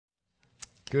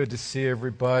Good to see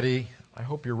everybody. I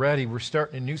hope you're ready. We're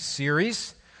starting a new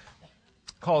series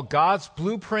called God's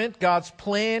Blueprint, God's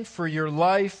Plan for Your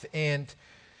Life. And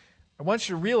I want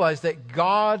you to realize that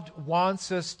God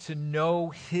wants us to know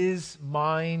His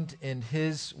mind and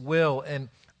His will. And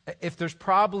if there's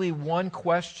probably one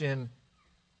question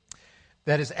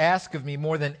that is asked of me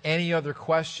more than any other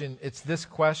question, it's this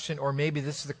question, or maybe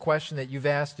this is the question that you've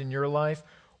asked in your life.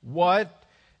 What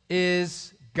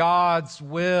is God's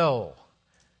will?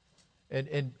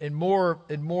 And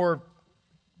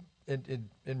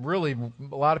really,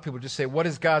 a lot of people just say, what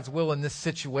is God's will in this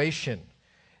situation?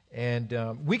 And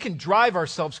we can drive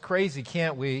ourselves crazy,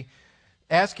 can't we?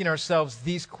 Asking ourselves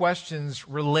these questions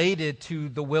related to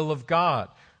the will of God.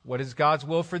 What is God's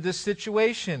will for this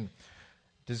situation?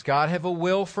 Does God have a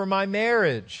will for my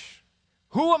marriage?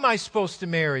 Who am I supposed to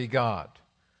marry, God?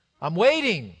 I'm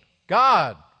waiting.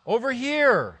 God, over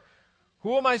here.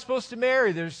 Who am I supposed to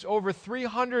marry? There's over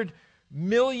 300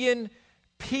 million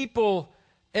people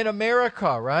in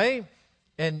America, right?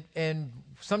 And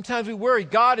sometimes we worry,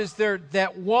 God, is there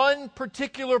that one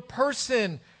particular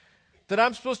person that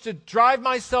I'm supposed to drive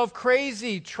myself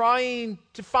crazy trying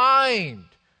to find?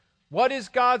 What is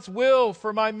God's will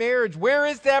for my marriage? Where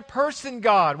is that person,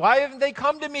 God? Why haven't they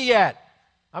come to me yet?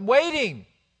 I'm waiting.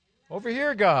 Over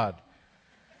here, God.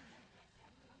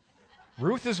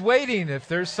 Ruth is waiting. If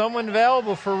there's someone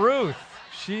available for Ruth,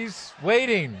 she's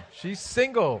waiting. She's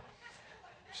single.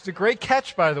 She's a great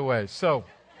catch, by the way. So,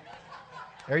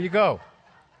 there you go.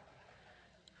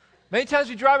 Many times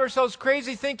we drive ourselves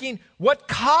crazy thinking, what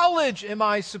college am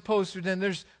I supposed to attend?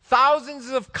 There's thousands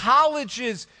of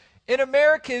colleges in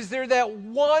America. Is there that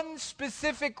one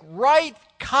specific right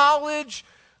college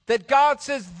that God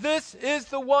says, this is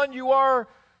the one you are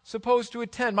supposed to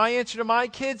attend? My answer to my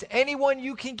kids, anyone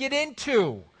you can get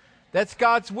into. That's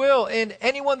God's will. And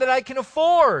anyone that I can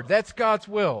afford, that's God's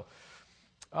will.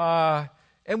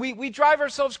 And we drive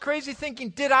ourselves crazy thinking,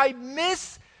 did I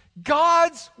miss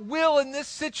God's will in this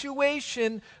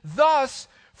situation? Thus,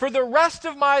 for the rest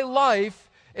of my life,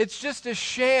 it's just a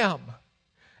sham.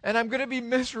 And I'm going to be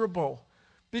miserable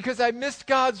because I missed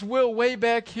God's will way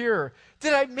back here.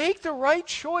 Did I make the right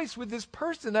choice with this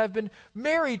person I've been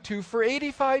married to for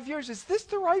 85 years? Is this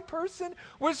the right person?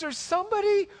 Was there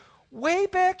somebody way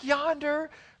back yonder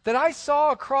that I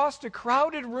saw across a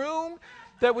crowded room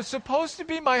that was supposed to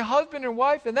be my husband and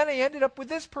wife, and then I ended up with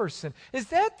this person?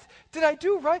 Did I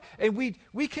do right? And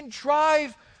we can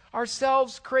drive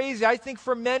ourselves crazy. I think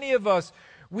for many of us,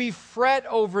 we fret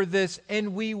over this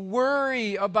and we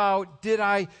worry about,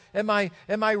 am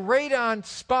I right on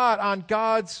spot on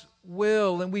God's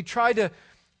will? And we try to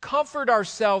comfort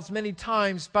ourselves many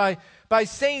times by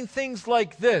saying things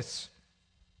like this.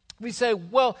 We say,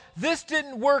 well, this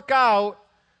didn't work out,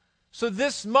 so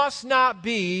this must not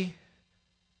be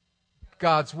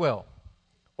God's will.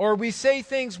 Or we say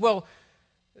things, well,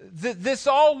 this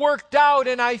all worked out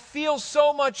and I feel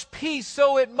so much peace,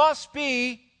 so it must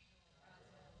be.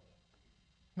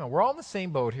 No, we're all in the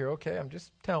same boat here, okay? I'm just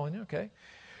telling you, okay?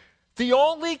 The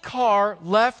only car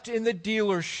left in the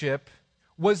dealership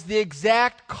was the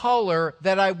exact color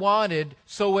that I wanted,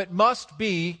 so it must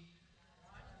be.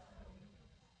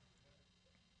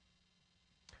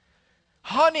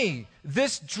 Honey,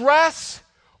 this dress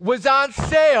was on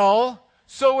sale,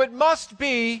 so it must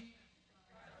be.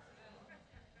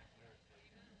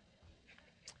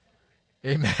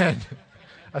 Amen.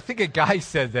 I think a guy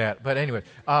said that, but anyway.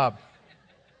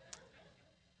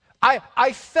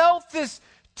 I felt this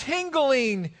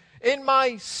tingling in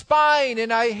my spine,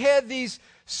 and I had these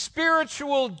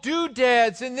spiritual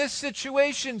doodads in this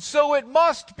situation, so it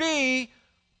must be.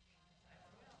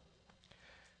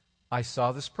 I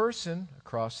saw this person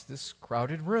across this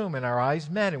crowded room, and our eyes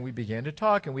met, and we began to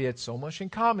talk, and we had so much in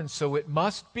common, so it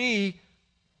must be.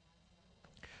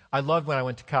 I loved when I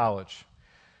went to college.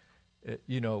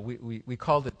 We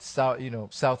called it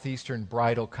Southeastern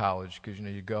Bridal College because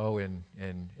you go and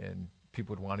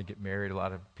people would want to get married. A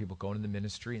lot of people go into the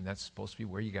ministry, and that's supposed to be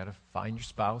where you got to find your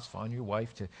spouse, find your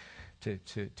wife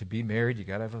to be married. You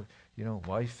got to have a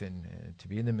wife and to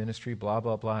be in the ministry. Blah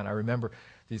blah blah. And I remember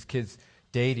these kids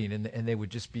dating, and they would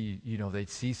just be they'd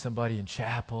see somebody in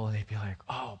chapel, and they'd be like,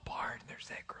 "Oh, Bart, there's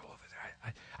that girl over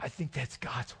there. I think that's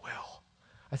God's will."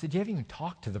 I said, "You haven't even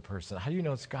talked to the person. How do you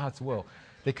know it's God's will?"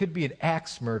 They could be an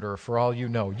axe murderer for all you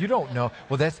know. You don't know.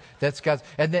 Well, that's God's.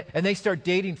 And they start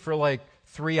dating for like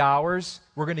 3 hours.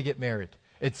 We're going to get married.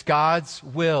 It's God's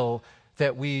will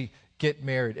that we get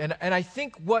married. And I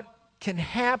think what can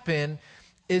happen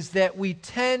is that we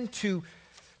tend to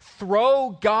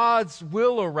throw God's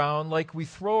will around like we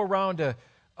throw around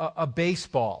a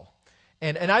baseball.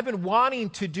 And I've been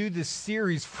wanting to do this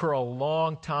series for a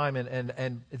long time,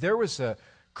 and there was a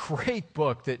great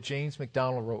book that James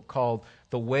MacDonald wrote called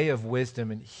The Way of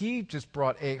Wisdom, and he just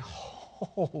brought a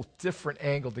whole different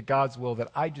angle to God's will that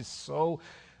I just so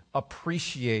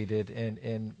appreciated,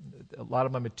 and a lot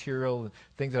of my material and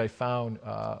things that I found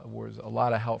was a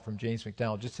lot of help from James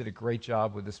MacDonald. Just did a great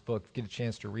job with this book. Get a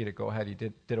chance to read it, go ahead. He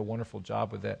did a wonderful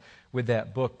job with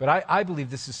that book. But I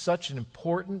believe this is such an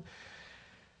important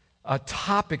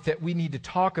topic that we need to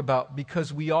talk about,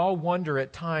 because we all wonder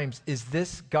at times, is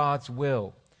this God's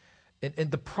will?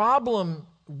 And the problem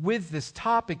with this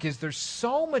topic is there's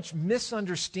so much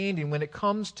misunderstanding when it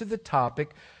comes to the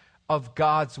topic of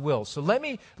God's will. So let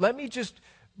me just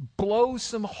blow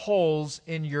some holes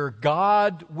in your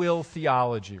God will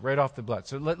theology right off the bat.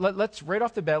 So let's right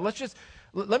off the bat, let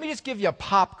me just give you a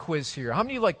pop quiz here. How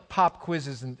many of you like pop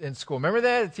quizzes in school? Remember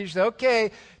that? The teacher said,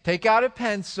 okay, take out a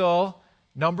pencil,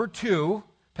 number 2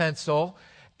 pencil,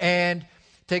 and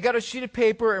take out a sheet of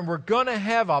paper, and we're going to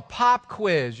have a pop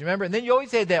quiz. You remember? And then you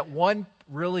always had that one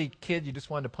really kid you just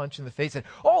wanted to punch in the face and,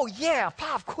 oh yeah,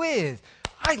 pop quiz.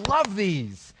 I love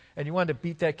these. And you wanted to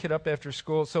beat that kid up after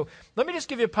school. So let me just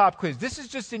give you a pop quiz. This is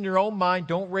just in your own mind.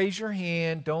 Don't raise your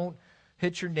hand. Don't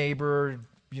hit your neighbor.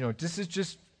 This is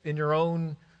just in your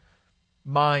own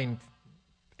mind.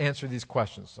 Answer these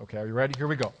questions. Okay, are you ready? Here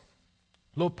we go. A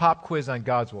little pop quiz on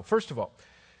God's will. First of all,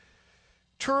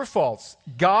 true or false?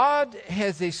 God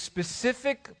has a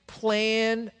specific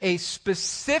plan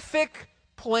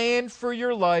for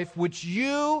your life which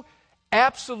you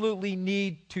absolutely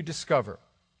need to discover.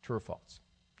 True or false?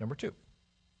 Number 2,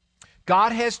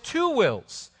 God has 2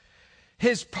 wills,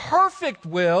 His perfect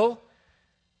will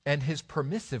and His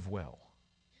permissive will.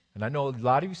 And I know a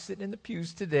lot of you sitting in the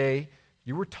pews today,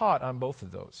 you were taught on both of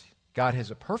those. God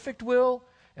has a perfect will,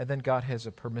 and then God has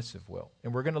a permissive will.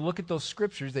 And we're going to look at those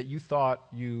scriptures that you thought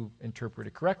you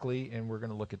interpreted correctly, and we're going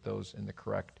to look at those in the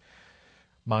correct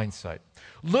mindset.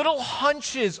 Little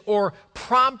hunches or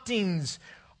promptings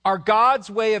are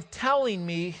God's way of telling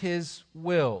me His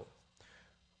will.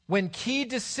 When key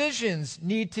decisions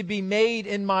need to be made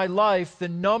in my life, the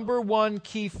number 1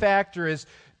 key factor is,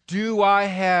 do I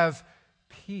have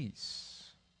peace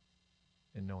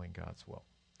in knowing God's will?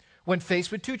 When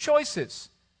faced with 2 choices,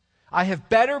 I have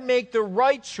better make the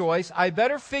right choice. I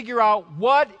better figure out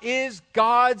what is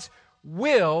God's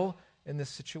will in this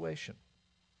situation.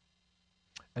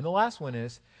 And the last one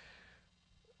is,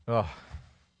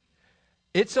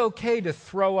 it's okay to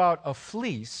throw out a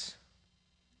fleece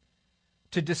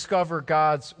to discover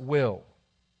God's will.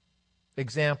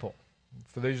 Example,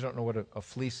 for those who don't know what a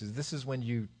fleece is, this is when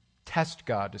you test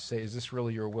God to say, is this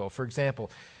really your will? For example,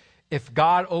 if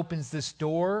God opens this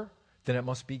door, then it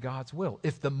must be God's will.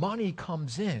 If the money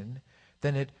comes in,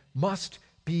 then it must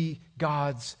be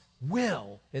God's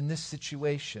will in this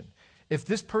situation. If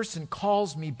this person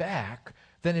calls me back,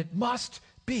 then it must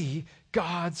be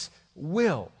God's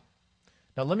will.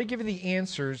 Now, let me give you the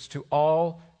answers to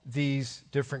all these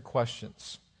different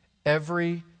questions.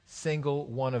 Every single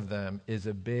one of them is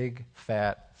a big,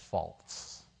 fat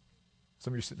false.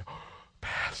 Some of you said,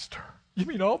 Pastor, you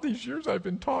mean all these years I've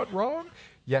been taught wrong?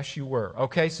 Yes, you were.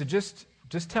 Okay, so just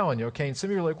telling you, okay? And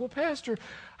some of you are like, well, Pastor,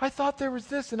 I thought there was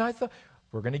this, and I thought...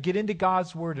 We're going to get into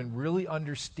God's Word and really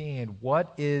understand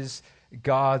what is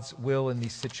God's will in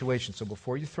these situations. So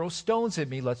before you throw stones at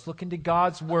me, let's look into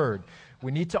God's Word.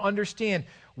 We need to understand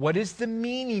what is the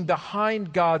meaning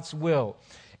behind God's will.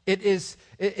 It is,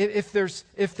 if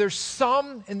there's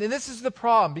some, and this is the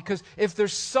problem, because if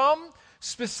there's some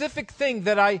specific thing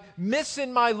that I miss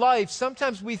in my life,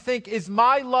 sometimes we think, is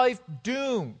my life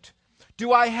doomed?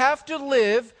 Do I have to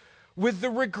live with the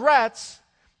regrets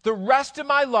the rest of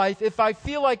my life if I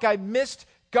feel like I missed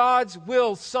God's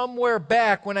will somewhere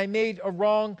back when I made a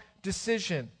wrong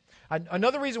decision?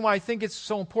 Another reason why I think it's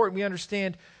so important we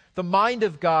understand the mind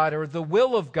of God or the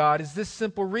will of God is this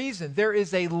simple reason. There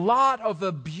is a lot of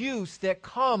abuse that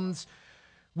comes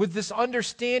with this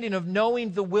understanding of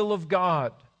knowing the will of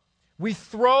God. We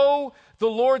throw the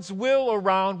Lord's will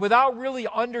around without really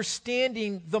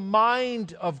understanding the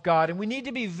mind of God, and we need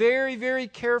to be very, very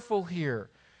careful here.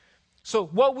 So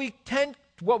what we tend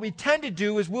to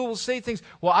do is we will say things,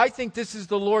 well, I think this is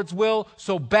the Lord's will,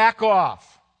 so back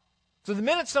off. So the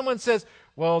minute someone says,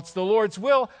 well, it's the Lord's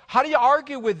will, how do you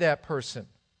argue with that person?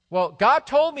 Well, God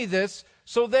told me this,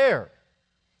 so there.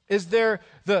 Is there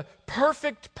the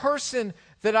perfect person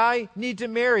that I need to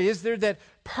marry? Is there that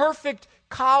perfect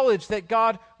college that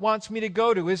God wants me to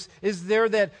go to? Is there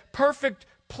that perfect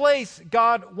place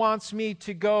God wants me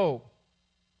to go?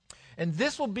 And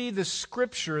this will be the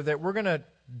scripture that we're going to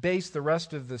base the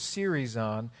rest of the series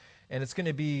on. And it's going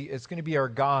to be our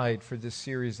guide for this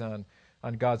series on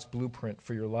God's blueprint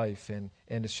for your life. And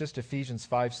it's just Ephesians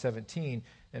 5:17.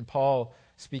 And Paul,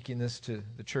 speaking this to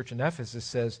the church in Ephesus,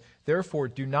 says, "Therefore,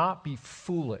 do not be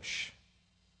foolish."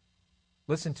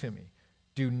 Listen to me.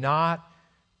 Do not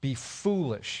be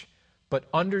foolish, but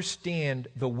understand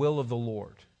the will of the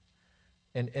Lord.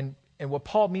 And what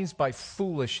Paul means by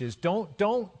foolish is don't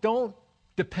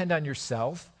depend on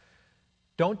yourself.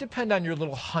 Don't depend on your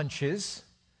little hunches.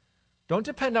 Don't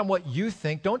depend on what you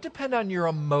think. Don't depend on your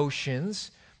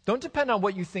emotions. Don't depend on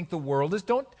what you think the world is.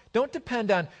 Don't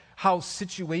depend on how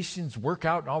situations work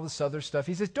out and all this other stuff.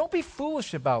 He says, don't be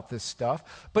foolish about this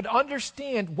stuff, but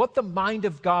understand what the mind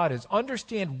of God is.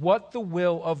 Understand what the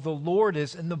will of the Lord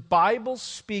is. And the Bible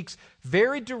speaks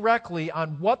very directly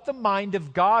on what the mind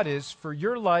of God is for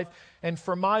your life and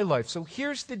for my life. So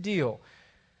here's the deal.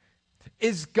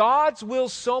 Is God's will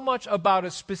so much about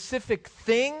a specific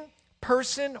thing,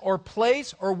 person, or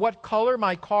place, or what color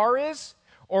my car is?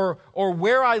 Or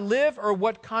where I live, or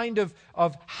what kind of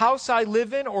house I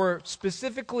live in, or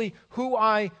specifically who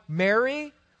I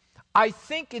marry? I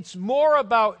think it's more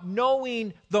about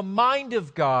knowing the mind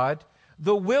of God,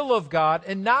 the will of God,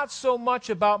 and not so much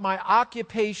about my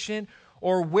occupation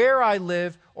or where I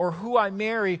live or who I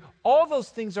marry. All those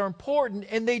things are important,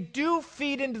 and they do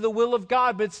feed into the will of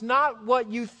God, but it's not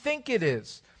what you think it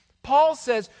is. Paul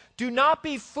says, do not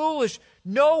be foolish.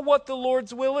 Know what the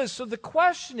Lord's will is. So the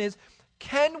question is,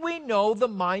 can we know the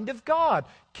mind of God?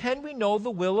 Can we know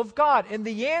the will of God? And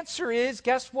the answer is,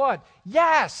 guess what?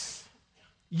 Yes.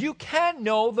 You can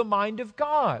know the mind of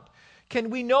God. Can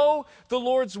we know the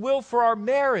Lord's will for our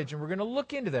marriage? And we're going to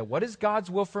look into that. What is God's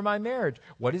will for my marriage?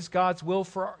 What is God's will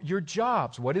for your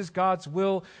jobs? What is God's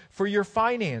will for your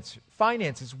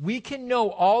finances? We can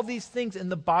know all these things,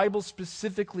 and the Bible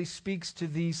specifically speaks to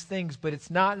these things, but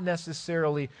it's not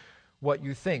necessarily what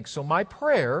you think. So my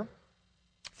prayer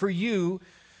for you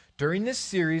during this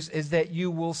series is that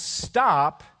you will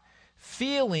stop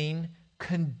feeling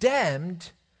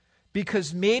condemned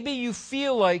because maybe you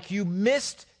feel like you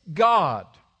missed God.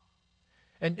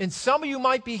 And some of you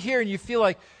might be here and you feel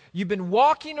like you've been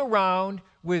walking around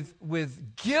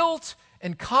with guilt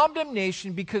and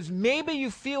condemnation because maybe you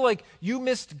feel like you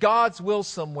missed God's will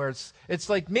somewhere. It's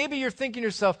like maybe you're thinking to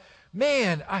yourself,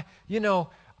 man,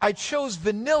 I chose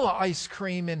vanilla ice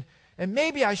cream and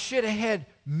maybe I should have had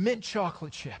mint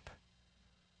chocolate chip.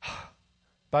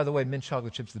 By the way, mint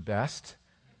chocolate chip's the best,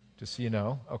 just so you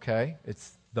know, okay?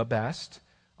 It's the best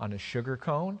on a sugar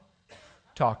cone.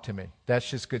 Talk to me. That's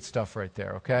just good stuff right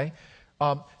there, okay?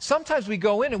 Sometimes we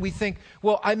go in and we think,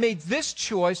 well, I made this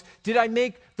choice. Did I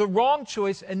make the wrong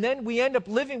choice? And then we end up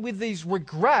living with these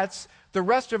regrets the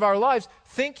rest of our lives,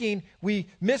 thinking we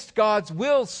missed God's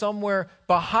will somewhere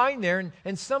behind there.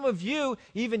 And some of you,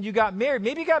 even you got married.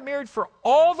 Maybe you got married for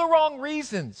all the wrong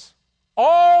reasons.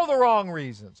 All the wrong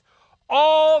reasons.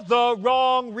 All the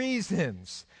wrong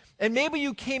reasons. And maybe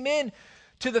you came in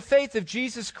to the faith of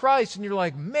Jesus Christ and you're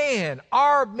like, man,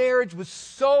 our marriage was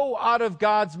so out of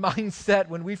God's mindset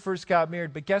when we first got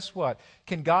married. But guess what?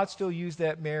 Can God still use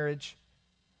that marriage?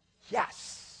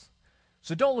 Yes.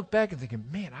 So don't look back and thinking,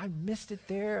 man, I missed it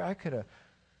there. I could have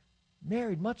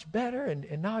married much better,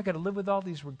 and now I got to live with all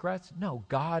these regrets. No,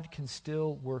 God can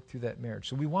still work through that marriage.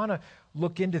 So we want to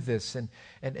look into this and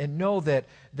know that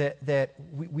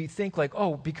we think like,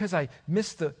 oh, because I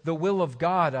missed the will of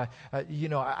God,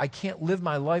 I can't live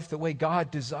my life the way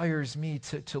God desires me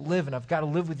to live, and I've got to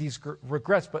live with these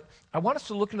regrets. But I want us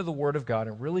to look into the Word of God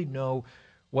and really know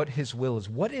what His will is.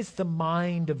 What is the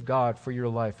mind of God for your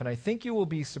life? And I think you will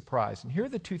be surprised. And here are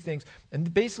the two things.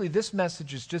 And basically this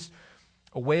message is just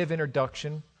a way of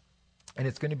introduction, and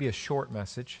it's going to be a short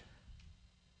message.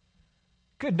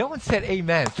 Good. No one said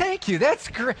amen. Thank you. That's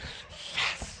great.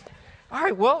 Yes. All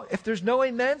right. Well, if there's no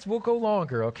amens, we'll go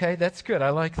longer, okay? That's good. I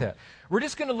like that. We're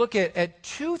just going to look at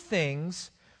two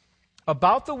things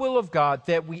about the will of God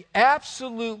that we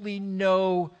absolutely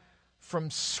know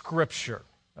from Scripture.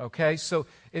 Okay, so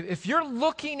if you're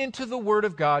looking into the Word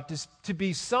of God to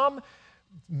be some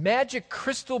magic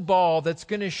crystal ball that's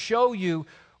going to show you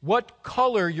what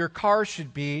color your car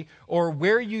should be or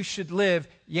where you should live,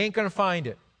 you ain't going to find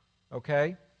it.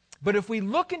 Okay? But if we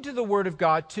look into the Word of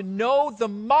God to know the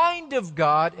mind of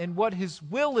God and what His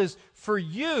will is for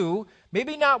you,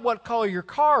 maybe not what color your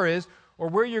car is or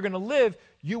where you're going to live,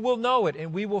 you will know it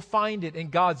and we will find it. And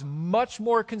God's much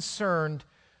more concerned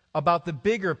about the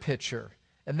bigger picture.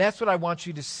 And that's what I want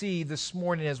you to see this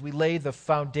morning as we lay the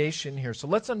foundation here. So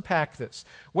let's unpack this.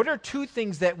 What are two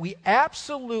things that we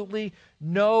absolutely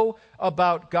know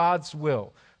about God's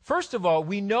will? First of all,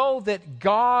 we know that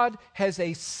God has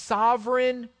a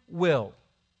sovereign will.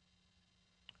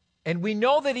 And we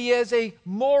know that he has a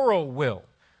moral will.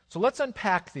 So let's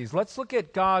unpack these. Let's look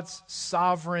at God's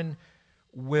sovereign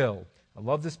will. I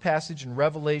love this passage in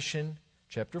Revelation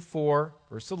chapter 4,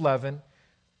 verse 11.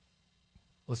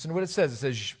 Listen to what it says. It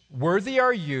says, "Worthy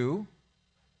are you,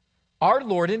 our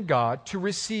Lord and God, to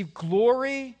receive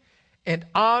glory and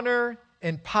honor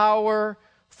and power,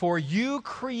 for you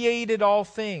created all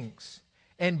things.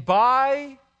 And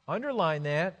by," underline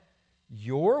that,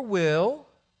 "your will,"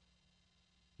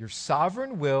 your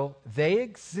sovereign will, "they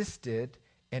existed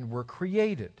and were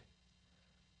created."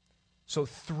 So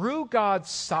through God's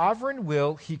sovereign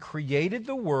will, he created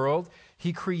the world.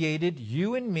 He created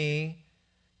you and me,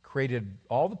 created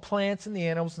all the plants and the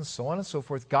animals and so on and so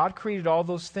forth. God created all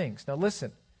those things. Now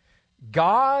listen,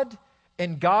 God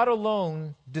and God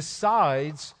alone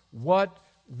decides what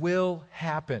will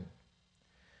happen.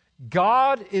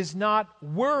 God is not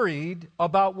worried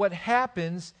about what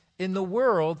happens in the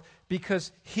world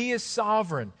because he is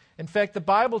sovereign. In fact, the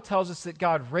Bible tells us that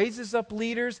God raises up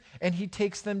leaders and he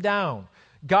takes them down.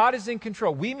 God is in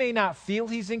control. We may not feel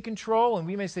he's in control, and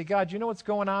we may say, "God, do you know what's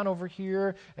going on over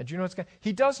here?" And do you know what's going on?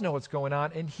 He does know what's going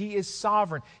on, and he is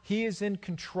sovereign. He is in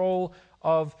control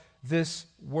of this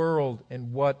world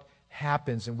and what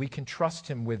happens, and we can trust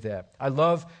him with that. I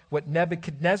love what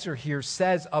Nebuchadnezzar here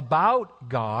says about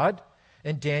God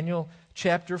in Daniel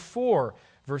chapter 4,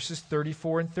 verses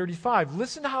 34 and 35.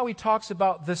 Listen to how he talks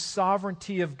about the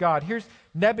sovereignty of God. Here's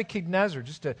Nebuchadnezzar,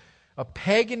 just a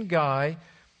pagan guy,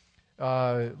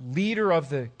 leader of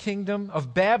the kingdom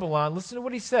of Babylon. Listen to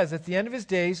what he says. "At the end of his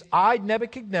days, I,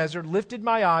 Nebuchadnezzar, lifted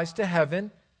my eyes to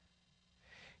heaven,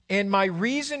 and my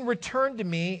reason returned to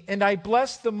me, and I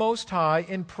blessed the Most High,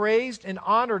 and praised and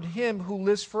honored him who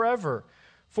lives forever.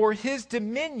 For his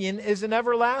dominion is an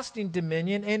everlasting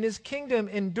dominion, and his kingdom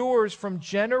endures from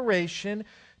generation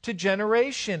to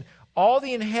generation. All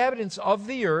the inhabitants of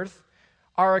the earth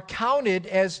are accounted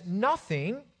as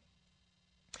nothing,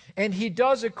 and he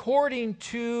does according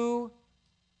to,"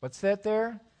 what's that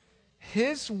there?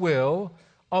 "His will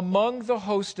among the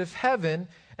host of heaven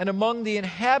and among the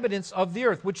inhabitants of the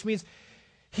earth," which means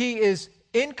he is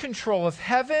in control of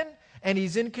heaven and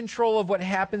he's in control of what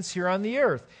happens here on the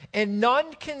earth. "And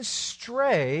none can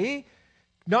stay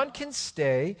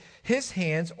his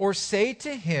hands or say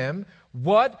to him,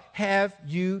 'What have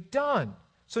you done?'"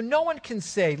 So no one can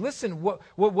say, "Listen,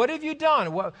 what have you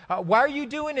done? Why are you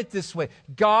doing it this way?"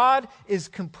 God is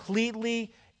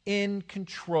completely in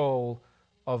control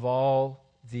of all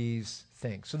these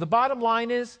things. So the bottom line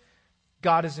is,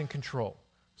 God is in control.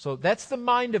 So that's the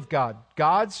mind of God.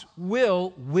 God's will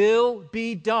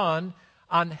be done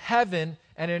on heaven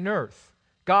and in earth.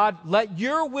 God, let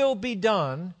your will be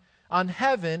done on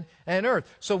heaven and earth.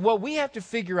 So what we have to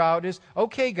figure out is,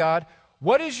 okay, God,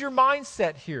 what is your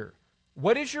mindset here?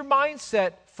 What is your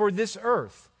mindset for this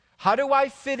earth? How do I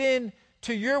fit in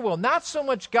to your will? Not so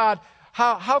much, God,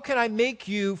 how can I make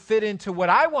you fit into what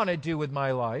I want to do with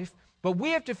my life? But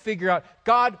we have to figure out,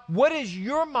 God, what is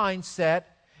your mindset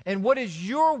and what is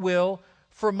your will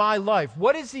for my life?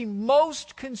 What is he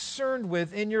most concerned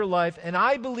with in your life? And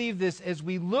I believe this as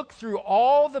we look through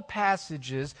all the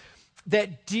passages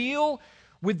that deal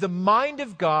with the mind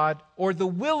of God or the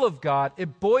will of God,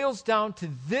 it boils down to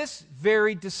this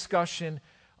very discussion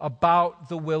about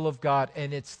the will of God,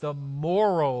 and it's the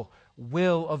moral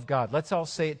will of God. Let's all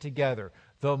say it together.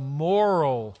 The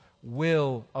moral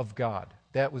will of God.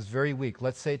 That was very weak.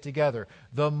 Let's say it together.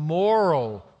 The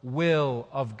moral will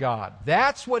of God.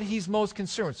 That's what he's most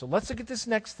concerned. So let's look at this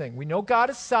next thing. We know God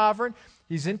is sovereign.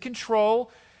 He's in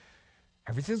control.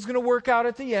 Everything's going to work out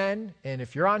at the end, and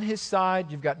if you're on his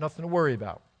side, you've got nothing to worry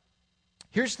about.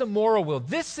 Here's the moral will.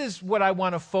 This is what I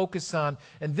want to focus on,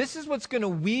 and this is what's going to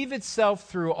weave itself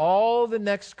through all the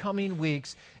next coming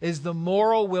weeks, is the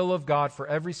moral will of God for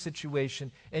every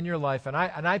situation in your life. And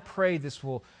I pray this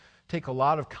will take a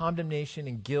lot of condemnation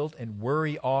and guilt and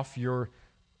worry off your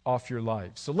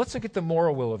life. So let's look at the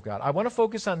moral will of God. I want to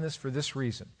focus on this for this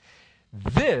reason.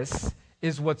 This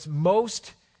is what's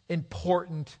most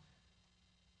important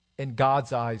in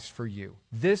God's eyes for you.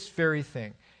 This very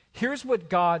thing. Here's what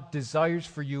God desires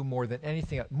for you more than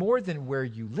anything else. More than where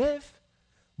you live,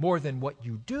 more than what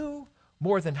you do,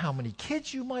 more than how many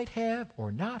kids you might have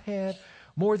or not have,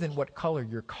 more than what color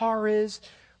your car is,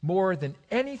 more than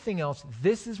anything else.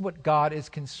 This is what God is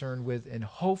concerned with, and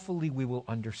hopefully we will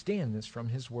understand this from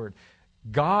his word.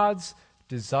 God's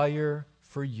desire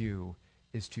for you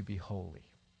is to be holy.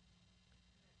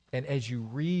 And as you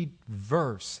read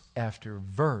verse after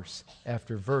verse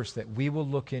after verse that we will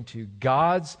look into,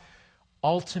 God's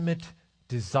ultimate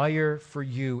desire for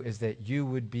you is that you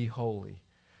would be holy.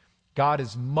 God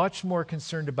is much more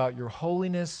concerned about your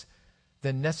holiness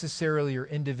than necessarily your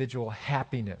individual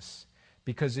happiness.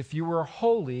 Because if you are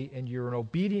holy and you're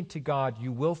obedient to God,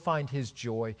 you will find His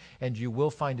joy and you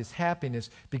will find His happiness,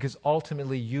 because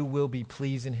ultimately you will be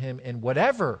pleasing Him in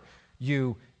whatever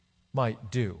you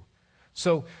might do.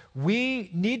 So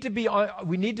we need to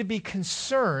be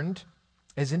concerned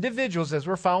as individuals, as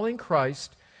we're following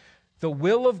Christ, the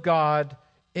will of God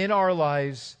in our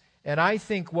lives. And I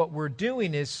think what we're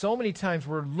doing is, so many times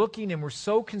we're looking and we're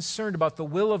so concerned about the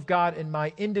will of God in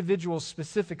my individual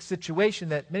specific situation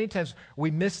that many times we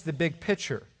miss the big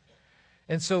picture.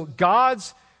 And so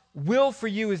God's will for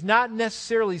you is not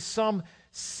necessarily some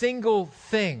single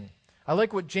thing. I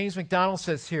like what James MacDonald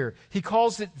says here. He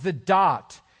calls it the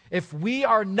dot. If we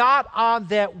are not on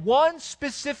that one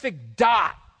specific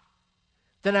dot,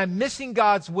 then I'm missing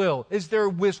God's will. Is there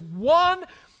one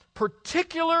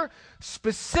particular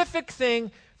specific thing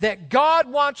that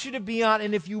God wants you to be on,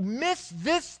 and if you miss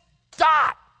this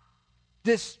dot,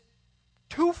 this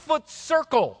 2-foot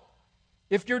circle,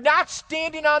 if you're not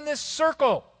standing on this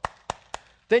circle,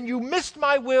 then you missed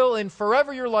my will, and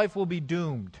forever your life will be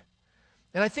doomed.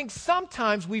 And I think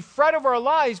sometimes we fret over our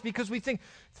lives because we think,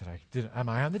 am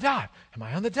I on the dot? Am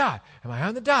I on the dot? Am I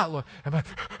on the dot, Lord?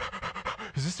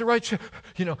 Is this the right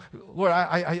Lord,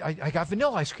 I got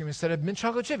vanilla ice cream instead of mint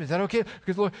chocolate chip. Is that okay?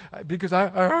 Because I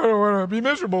don't want to be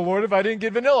miserable, Lord, if I didn't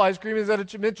get vanilla ice cream instead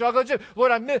of mint chocolate chip.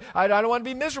 Lord, I don't want to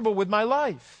be miserable with my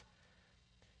life.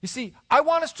 You see, I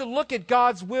want us to look at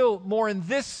God's will more in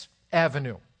this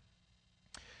avenue.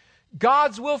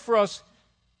 God's will for us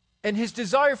and His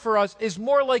desire for us is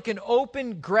more like an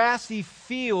open, grassy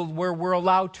field where we're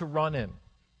allowed to run in.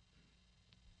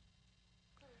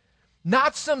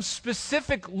 Not some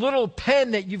specific little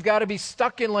pen that you've got to be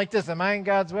stuck in like this. Am I in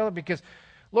God's will? Because,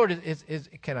 Lord,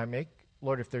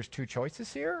 Lord, if there's 2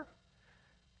 choices here,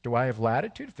 do I have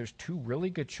latitude? If there's 2 really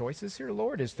good choices here,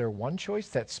 Lord, is there one choice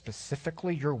that's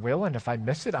specifically your will, and if I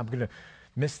miss it, I'm going to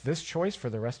miss this choice for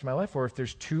the rest of my life? Or if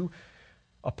there's 2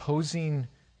 opposing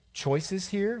choices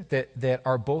here that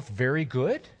are both very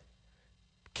good,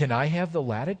 can I have the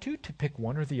latitude to pick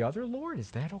one or the other, Lord? Is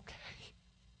that okay?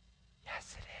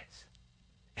 Yes, it is.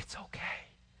 It's okay.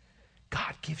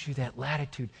 God gives you that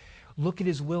latitude. Look at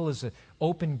His will as an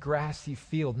open, grassy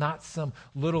field, not some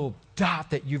little dot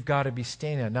that you've got to be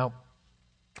standing on. Now,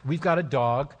 we've got a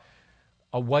dog,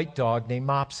 a white dog named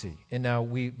Mopsy. And now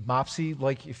Mopsy,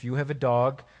 like if you have a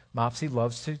dog, Mopsy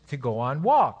loves to go on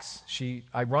walks.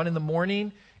 I run in the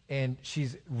morning, and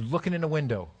she's looking in the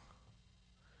window.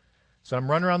 So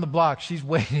I'm running around the block. She's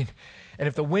waiting. And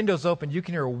if the window's open, you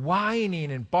can hear her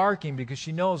whining and barking because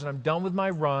she knows when I'm done with my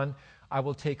run, I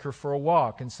will take her for a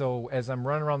walk. And so as I'm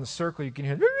running around the circle, you can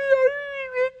hear,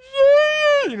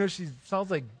 she sounds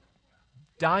like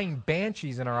dying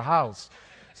banshees in our house.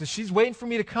 So she's waiting for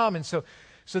me to come. And so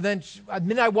then the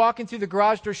minute I walk in through the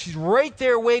garage door, she's right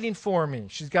there waiting for me.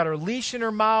 She's got her leash in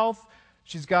her mouth.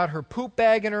 She's got her poop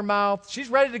bag in her mouth. She's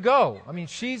ready to go. I mean,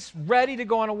 she's ready to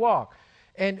go on a walk.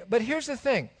 But here's the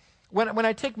thing. When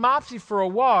I take Mopsy for a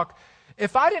walk,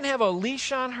 if I didn't have a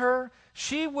leash on her,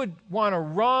 she would want to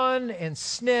run and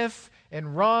sniff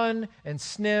and run and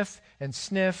sniff and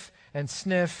sniff and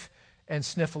sniff and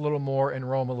sniff a little more and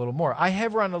roam a little more. I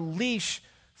have her on a leash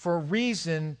for a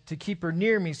reason, to keep her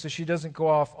near me so she doesn't go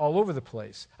off all over the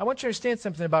place. I want you to understand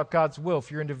something about God's will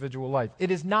for your individual life.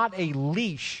 It is not a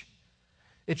leash.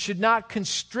 It should not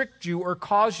constrict you or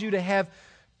cause you to have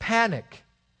panic.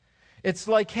 It's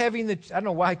like having I don't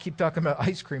know why I keep talking about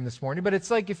ice cream this morning, but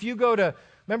it's like if you go to,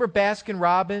 remember Baskin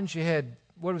Robbins? You had,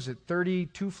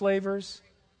 32 flavors?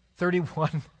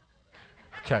 31?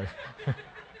 Okay.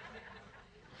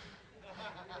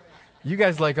 You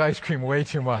guys like ice cream way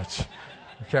too much,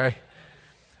 okay?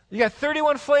 You got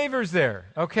 31 flavors there,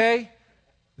 okay?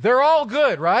 They're all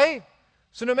good, right?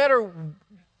 So no matter,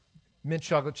 mint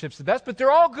chocolate chip's the best, but they're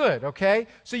all good, okay?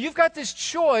 So you've got this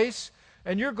choice,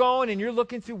 and you're going and you're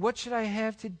looking through, what should I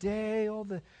have today? Oh,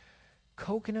 the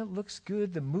coconut looks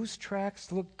good. The moose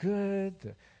tracks look good.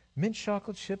 The mint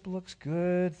chocolate chip looks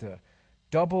good. The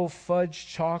double fudge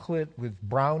chocolate with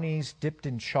brownies dipped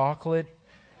in chocolate,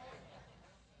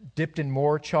 dipped in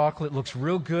more chocolate, looks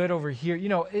real good over here.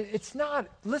 It's not,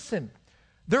 listen,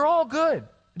 they're all good.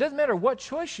 It doesn't matter what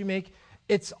choice you make.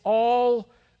 It's all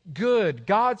good.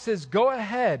 God says, go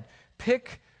ahead,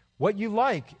 pick what you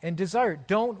like and desire.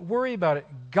 Don't worry about it.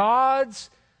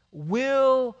 God's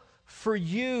will for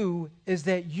you is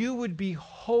that you would be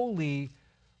holy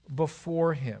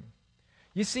before Him.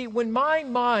 You see, when my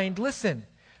mind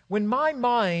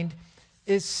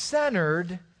is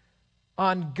centered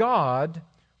on God,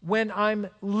 when I'm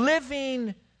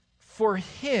living for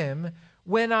Him,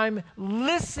 when I'm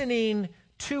listening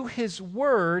to his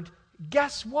word,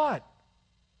 guess what?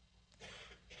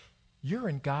 You're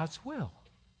in God's will.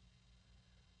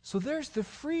 So there's the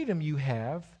freedom you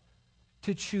have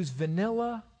to choose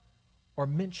vanilla or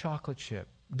mint chocolate chip.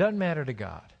 Doesn't matter to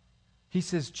God. He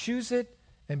says, choose it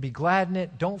and be glad in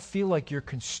it. Don't feel like you're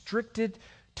constricted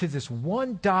to this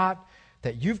one dot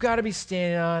that you've got to be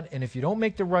standing on, and if you don't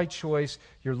make the right choice,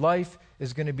 your life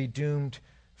is going to be doomed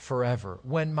forever.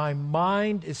 When my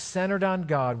mind is centered on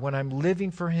God, when I'm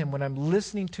living for him, when I'm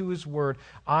listening to his word,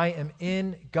 I am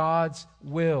in God's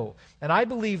will. And I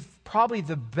believe probably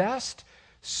the best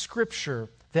scripture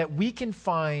that we can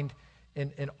find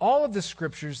in all of the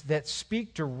scriptures that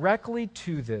speak directly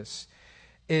to this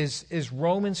is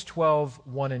Romans 12,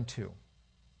 1 and 2.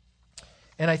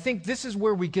 And I think this is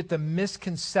where we get the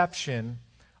misconception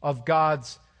of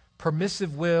God's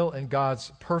permissive will and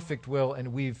God's perfect will.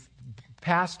 And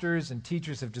pastors and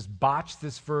teachers have just botched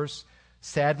this verse,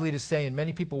 sadly to say. And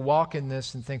many people walk in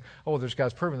this and think, oh, there's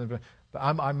God's perfect will.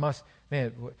 But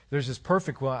there's this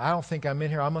perfect will. I don't think I'm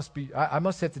in here. I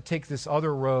must have to take this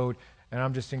other road, and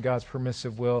I'm just in God's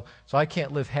permissive will. So I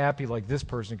can't live happy like this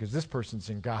person because this person's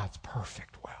in God's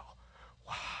perfect will.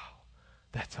 Wow,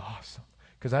 that's awesome.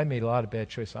 Because I made a lot of bad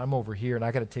choices. I'm over here, and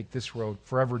I got to take this road,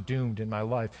 forever doomed in my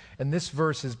life. And this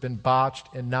verse has been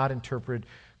botched and not interpreted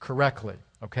correctly.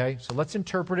 Okay? So let's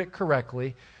interpret it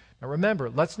correctly. Now remember,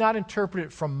 let's not interpret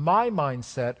it from my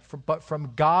mindset, but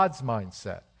from God's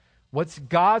mindset. What's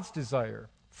God's desire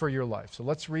for your life? So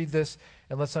let's read this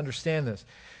and let's understand this.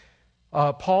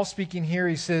 Paul speaking here,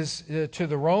 he says to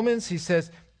the Romans, he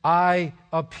says, I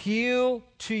appeal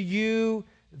to you,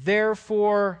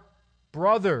 therefore,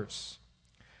 brothers,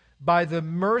 by the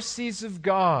mercies of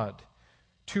God,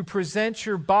 to present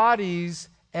your bodies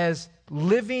as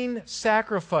living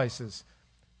sacrifices.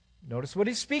 Notice what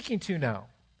he's speaking to now.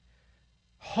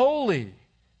 Holy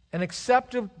and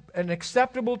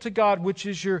acceptable to God, which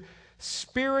is your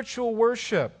spiritual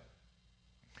worship.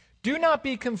 Do not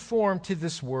be conformed to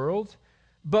this world,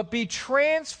 but be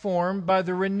transformed by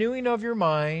the renewing of your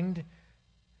mind,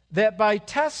 that by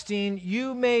testing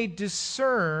you may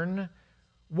discern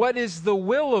what is the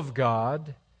will of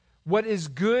God, what is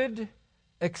good,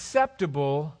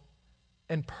 acceptable,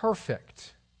 and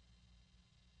perfect.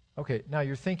 Okay, now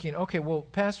you're thinking, okay, well,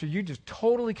 Pastor, you just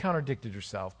totally contradicted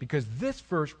yourself because this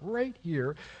verse right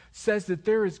here says that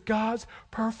there is God's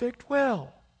perfect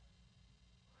will.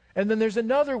 And then there's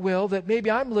another will that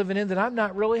maybe I'm living in that I'm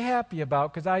not really happy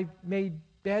about because I made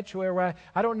bad choice, or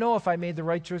I don't know if I made the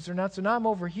right choice or not. So now I'm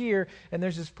over here, and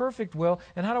there's this perfect will.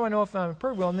 And how do I know if I'm in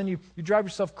perfect will? And then you drive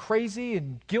yourself crazy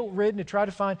and guilt-ridden to try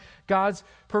to find God's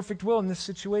perfect will in this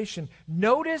situation.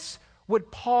 Notice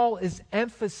what Paul is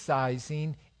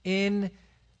emphasizing in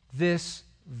this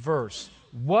verse.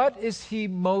 What is he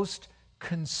most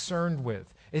concerned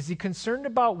with? Is he concerned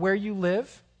about where you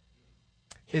live?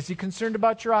 Is he concerned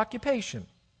about your occupation?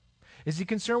 Is he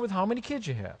concerned with how many kids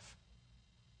you have?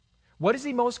 What is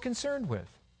he most concerned with?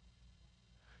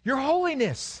 Your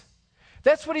holiness.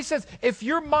 That's what he says. If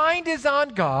your mind is on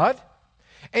God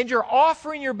and you're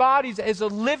offering your bodies as a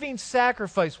living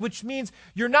sacrifice, which means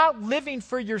you're not living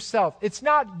for yourself. It's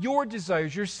not your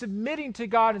desires. You're submitting to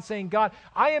God and saying, God,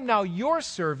 I am now your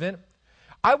servant.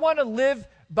 I want to live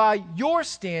by your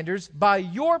standards, by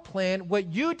your plan, what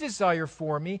you desire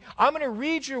for me. I'm going to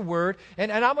read your word, and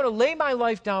I'm going to lay my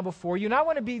life down before you, and I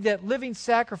want to be that living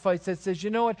sacrifice that says, you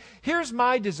know what, here's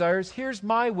my desires, here's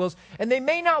my wills, and they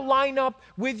may not line up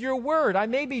with your word. I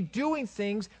may be doing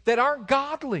things that aren't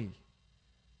godly,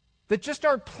 that just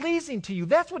aren't pleasing to you.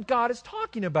 That's what God is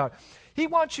talking about. He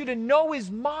wants you to know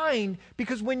his mind,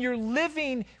 because when you're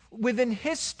living within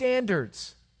his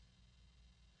standards,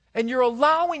 and you're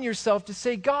allowing yourself to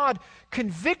say, God,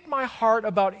 convict my heart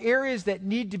about areas that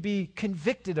need to be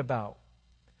convicted about.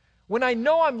 When I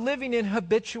know I'm living in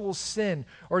habitual sin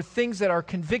or things that are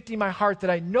convicting my heart that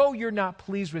I know you're not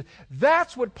pleased with,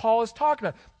 that's what Paul is talking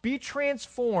about. Be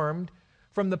transformed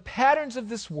from the patterns of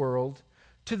this world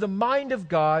to the mind of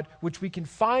God, which we can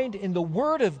find in the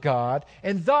Word of God,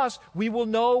 and thus we will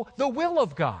know the will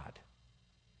of God.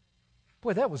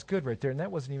 Boy, that was good right there, and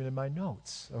that wasn't even in my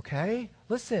notes, okay?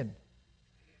 Listen,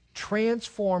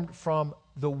 transformed from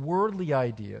the worldly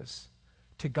ideas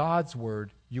to God's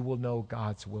word, you will know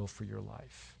God's will for your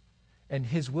life. And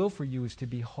his will for you is to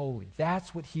be holy.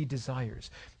 That's what he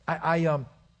desires. I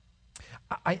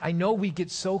know we get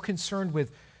so concerned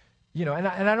with, you know, and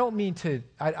I don't mean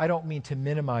to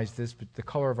minimize this, but the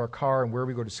color of our car and where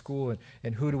we go to school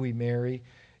and who do we marry.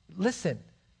 Listen,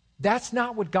 that's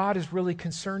not what God is really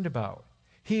concerned about.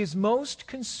 He is most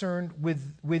concerned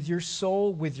with your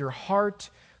soul, with your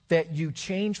heart, that you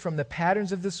change from the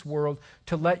patterns of this world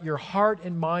to let your heart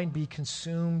and mind be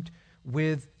consumed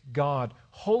with God.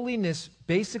 Holiness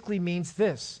basically means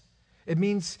this. It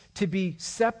means to be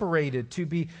separated, to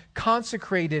be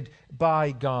consecrated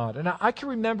by God. And I can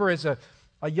remember as a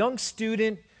young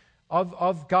student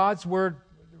of God's Word,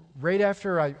 right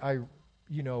after I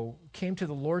came to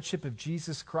the Lordship of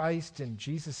Jesus Christ, and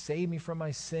Jesus saved me from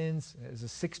my sins as a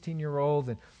 16-year-old,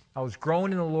 and I was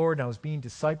growing in the Lord, and I was being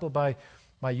discipled by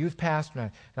my youth pastor,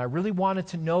 and I really wanted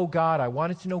to know God. I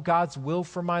wanted to know God's will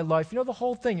for my life. You know, the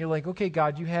whole thing. You're like, okay,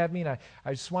 God, you have me, and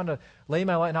I just want to lay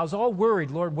my life. And I was all worried,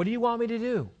 Lord, what do you want me to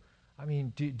do? I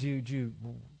mean,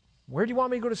 where do you want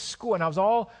me to go to school? And I was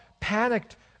all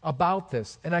panicked about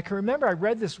this. And I can remember I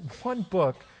read this one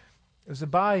book. It was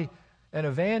by an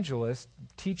evangelist,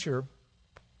 teacher,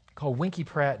 called Winkie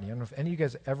Pratney. I don't know if any of you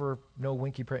guys ever know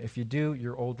Winkie Pratney. If you do,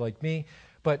 you're old like me.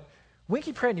 But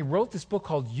Winkie Pratney wrote this book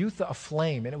called Youth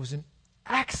Aflame, and it was an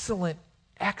excellent,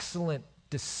 excellent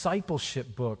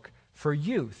discipleship book for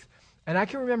youth. And I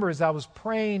can remember as I was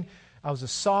praying, I was a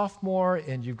sophomore,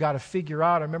 and you've got to figure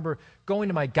out, I remember going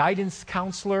to my guidance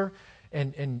counselor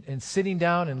and sitting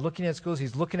down and looking at schools.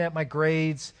 He's looking at my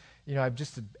grades. You know, I'm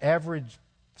just an average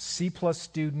C-plus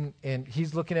student, and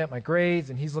he's looking at my grades,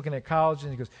 and he's looking at college,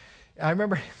 and he goes, I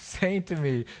remember him saying to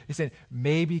me, he said,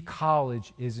 maybe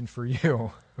college isn't for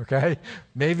you, okay?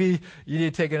 Maybe you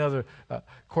need to take another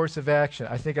course of action.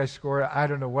 I think I scored, I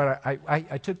don't know what,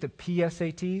 I took the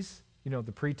PSATs,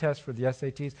 the pre-test for the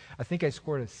SATs. I think I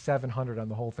scored a 700 on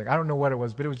the whole thing. I don't know what it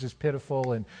was, but it was just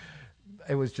pitiful, and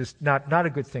it was just not a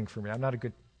good thing for me. I'm not a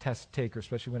good test taker,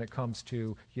 especially when it comes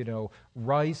to,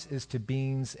 rice is to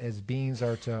beans as beans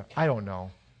are to, I don't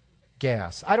know,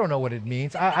 gas. I don't know what it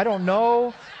means. I don't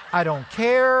know. I don't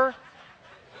care.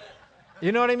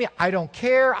 You know what I mean? I don't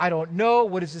care. I don't know.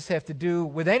 What does this have to do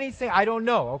with anything? I don't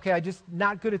know. Okay, I'm just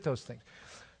not good at those things.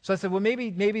 So I said, well,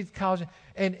 maybe it's college.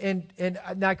 And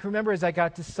I can remember as I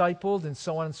got discipled and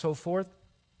so on and so forth,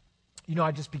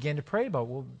 I just began to pray about,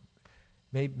 well,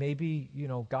 maybe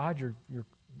God,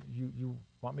 you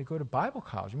want me to go to Bible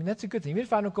college. I mean, that's a good thing. Even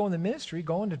if I don't go in the ministry,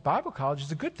 going to Bible college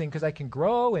is a good thing because I can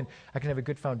grow and I can have a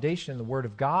good foundation in the Word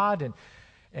of God.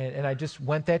 And I just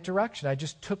went that direction. I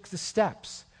just took the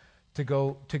steps to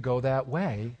go that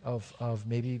way of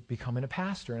maybe becoming a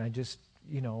pastor. And I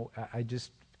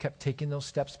just kept taking those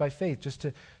steps by faith just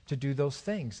to do those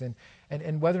things.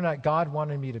 And whether or not God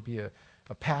wanted me to be a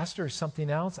pastor or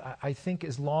something else, I think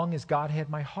as long as God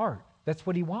had my heart, that's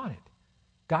what He wanted.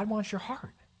 God wants your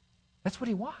heart. That's what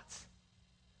He wants.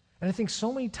 And I think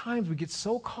so many times we get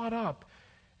so caught up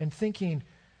in thinking,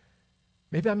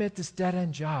 maybe I'm at this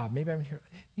dead-end job. Maybe I'm here.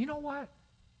 You know what?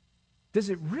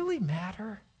 Does it really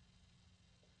matter?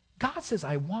 God says,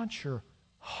 I want your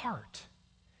heart.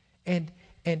 And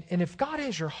if God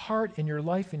has your heart in your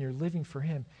life and you're living for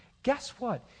Him, guess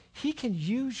what? He can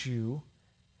use you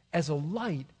as a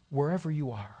light wherever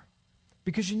you are.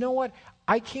 Because you know what?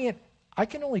 I can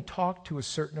only talk to a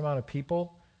certain amount of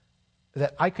people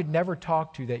that I could never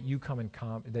talk to that you come in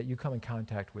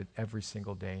contact with every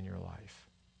single day in your life.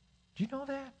 Do you know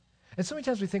that? And so many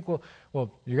times we think,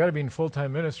 well, you got to be in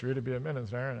full-time ministry to be a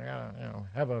minister, and I got to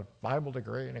have a Bible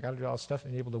degree, and I got to do all this stuff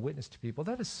and be able to witness to people.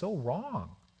 That is so wrong.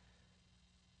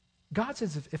 God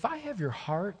says, if I have your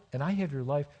heart and I have your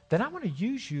life, then I want to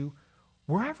use you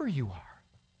wherever you are.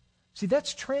 See,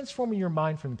 that's transforming your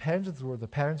mind from the patterns of the world, the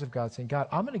patterns of God, saying, God,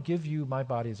 I'm going to give you my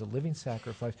body as a living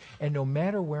sacrifice, and no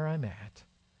matter where I'm at,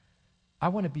 I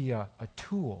want to be a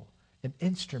tool, an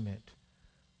instrument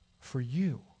for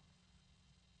you,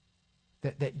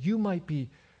 that you might be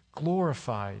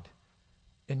glorified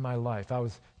in my life. I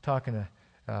was talking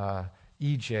to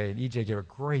EJ, and EJ gave a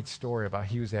great story about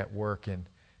he was at work, and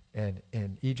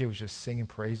EJ was just singing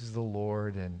praises to the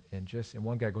Lord, and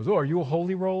one guy goes, oh, are you a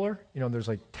holy roller? There's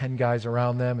like 10 guys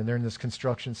around them, and they're in this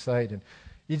construction site, and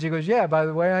EJ goes, yeah, by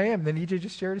the way, I am. And then EJ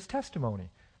just shared his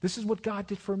testimony. This is what God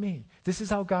did for me. This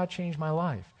is how God changed my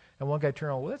life. And one guy turned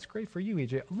around, well, that's great for you,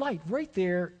 EJ. Light right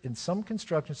there in some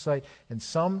construction site, in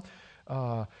some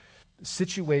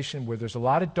situation where there's a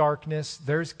lot of darkness,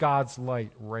 there's God's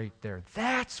light right there.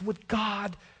 That's what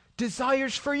God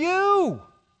desires for you.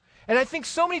 And I think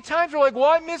so many times we're like, well,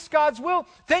 I miss God's will.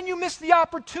 Then you miss the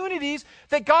opportunities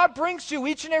that God brings to you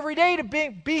each and every day to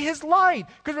be His light.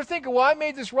 Because we're thinking, well, I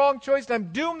made this wrong choice and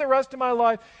I'm doomed the rest of my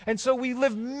life. And so we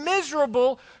live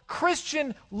miserable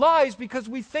Christian lives because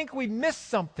we think we missed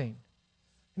something.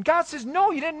 And God says,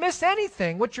 no, you didn't miss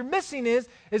anything. What you're missing is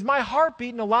my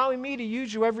heartbeat and allowing me to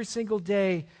use you every single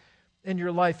day in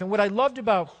your life. And what I loved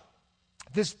about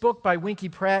this book by Winkie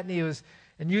Pratney was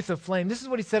in Youth Aflame, this is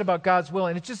what he said about God's will.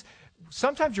 And it just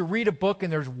sometimes you read a book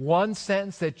and there's one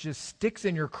sentence that just sticks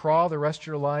in your craw the rest of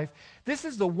your life. This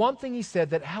is the one thing he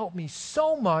said that helped me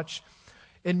so much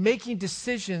in making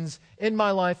decisions in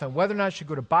my life on whether or not I should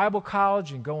go to Bible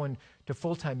college and go into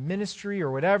full-time ministry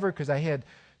or whatever, because I had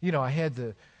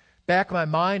the back of my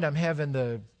mind, I'm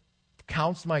having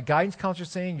my guidance counselor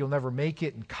saying, you'll never make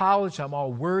it in college. I'm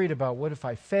all worried about what if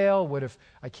I fail? What if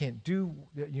I can't do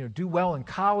well in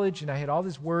college? And I had all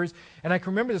these worries. And I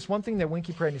can remember this one thing that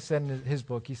Winkie Pratney said in his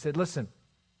book. He said, listen,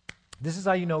 this is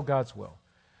how you know God's will.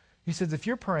 He says, if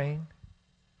you're praying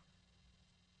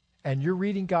and you're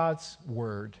reading God's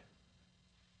word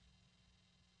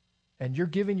and you're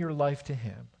giving your life to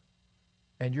him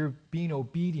and you're being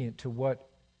obedient to what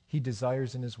he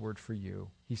desires in his word for you,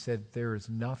 he said, there is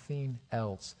nothing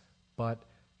else but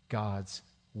God's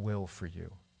will for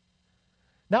you.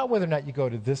 Not whether or not you go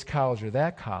to this college or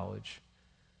that college,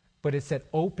 but it's that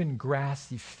open,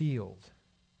 grassy field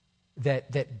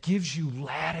that gives you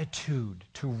latitude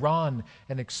to run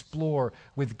and explore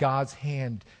with God's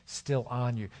hand still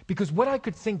on you. Because what I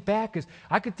could think back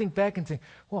and think,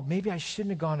 well, maybe I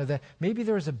shouldn't have gone to that. Maybe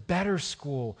there was a better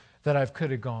school that I could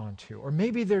have gone to. Or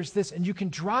maybe there's this. And you can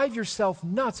drive yourself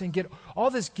nuts and get all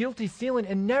this guilty feeling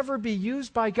and never be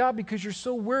used by God because you're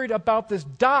so worried about this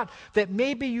dot that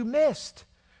maybe you missed.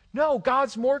 No,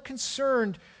 God's more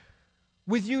concerned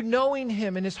with you knowing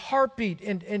him and his heartbeat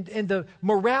and the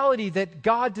morality that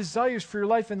God desires for your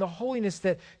life and the holiness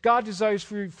that God desires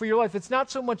for your life. It's not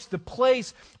so much the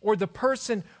place or the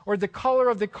person or the color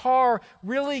of the car.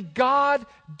 Really, God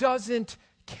doesn't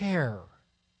care.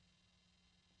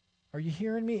 Are you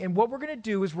hearing me? And what we're going to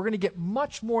do is we're going to get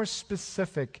much more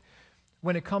specific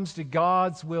when it comes to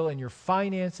God's will in your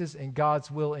finances and God's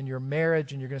will in your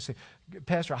marriage. And you're going to say,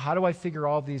 Pastor, how do I figure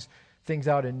all these things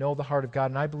out and know the heart of God?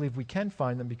 And I believe we can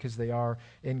find them because they are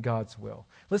in God's will.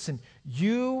 Listen,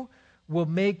 you will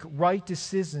make right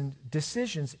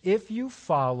decisions if you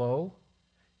follow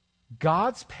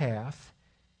God's path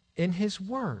in his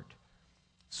word.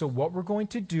 So what we're going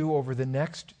to do over the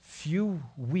next few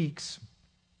weeks,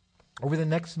 over the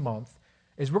next month,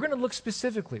 is we're going to look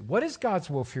specifically. What is God's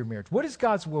will for your marriage? What is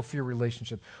God's will for your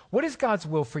relationship? What is God's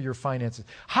will for your finances?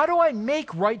 How do I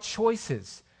make right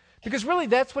choices? Because really,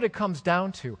 that's what it comes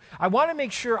down to. I want to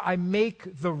make sure I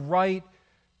make the right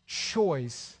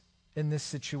choice in this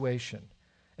situation.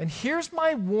 And here's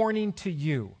my warning to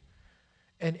you.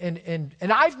 And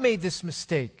I've made this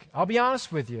mistake. I'll be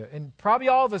honest with you. And probably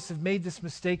all of us have made this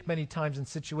mistake many times in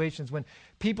situations when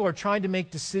people are trying to make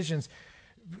decisions.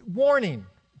 Warning,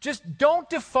 just don't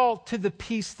default to the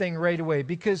peace thing right away,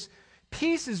 because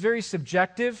peace is very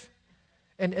subjective.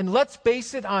 And let's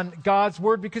base it on God's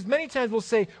word, because many times we'll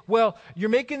say, well, you're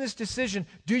making this decision.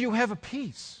 Do you have a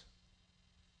peace?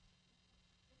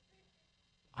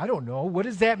 I don't know. What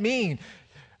does that mean?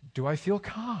 Do I feel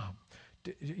calm?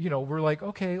 We're like,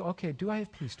 okay, do I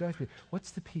have peace? Do I have peace?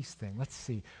 What's the peace thing? Let's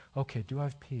see. Okay, do I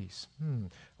have peace?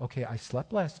 Okay, I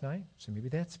slept last night, so maybe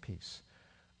that's peace.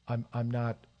 I'm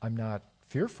not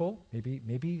fearful.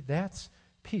 Maybe that's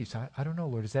peace. I don't know,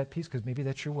 Lord. Is that peace? Because maybe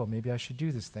that's your will. Maybe I should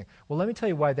do this thing. Well, let me tell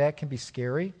you why that can be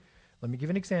scary. Let me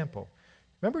give an example.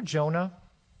 Remember Jonah?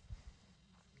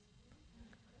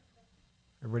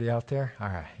 Everybody out there? All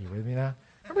right, you with me now?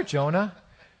 Remember Jonah?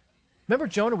 Remember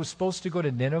Jonah was supposed to go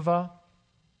to Nineveh,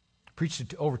 preach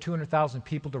to over 200,000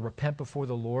 people to repent before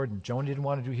the Lord, and Jonah didn't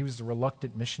want to do it. He was the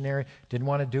reluctant missionary, didn't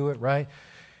want to do it, right?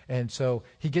 And so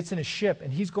he gets in a ship,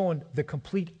 and he's going the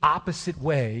complete opposite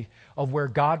way of where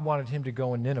God wanted him to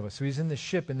go in Nineveh. So he's in the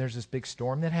ship, and there's this big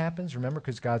storm that happens, remember,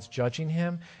 because God's judging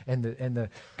him. And the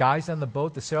guys on the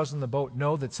boat, the sailors on the boat,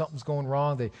 know that something's going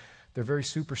wrong. They're very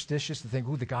superstitious. They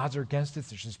think, the gods are against us.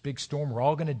 There's this big storm. We're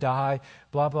all going to die,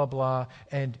 blah, blah, blah.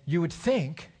 And you would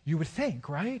think,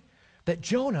 right, that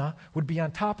Jonah would be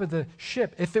on top of the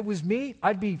ship. If it was me,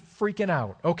 I'd be freaking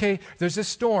out, okay? There's a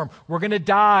storm. We're going to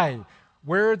die.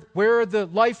 Where are the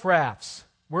life rafts?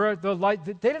 They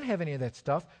didn't have any of that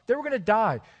stuff. They were going to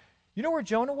die. You know where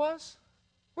Jonah was?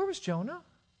 Where was Jonah?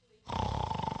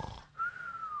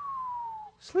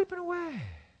 Sleeping away.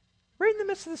 Right in the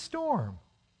midst of the storm.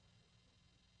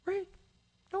 Right?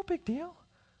 No big deal.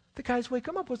 The guys wake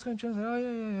him up. What's going on? Oh,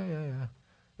 yeah.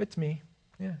 It's me.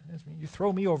 Yeah, it's me. You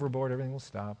throw me overboard, everything will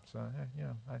stop. So,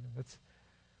 that's...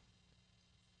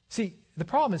 See, the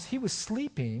problem is he was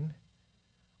sleeping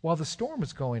while the storm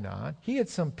was going on. He had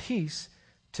some peace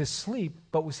to sleep,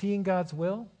 but was he in God's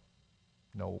will?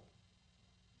 No.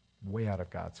 Way out of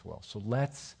God's will. So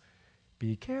let's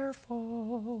be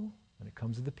careful when it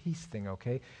comes to the peace thing,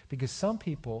 okay? Because some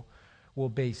people will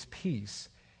base peace,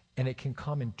 and it can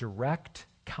come in direct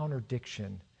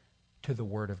contradiction to the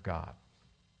Word of God.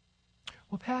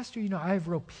 Well, Pastor, I have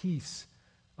real peace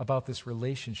about this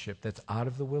relationship that's out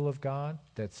of the will of God,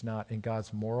 that's not in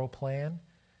God's moral plan.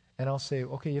 And I'll say,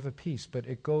 okay, you have a peace, but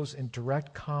it goes in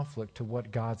direct conflict to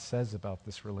what God says about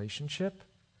this relationship.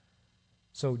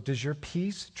 So does your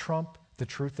peace trump the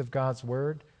truth of God's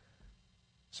word?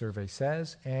 Survey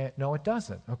says, no, it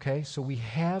doesn't. Okay, so we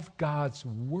have God's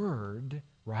word,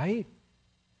 right,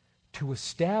 to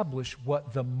establish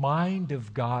what the mind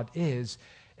of God is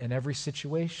in every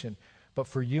situation. But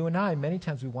for you and I, many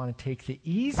times we want to take the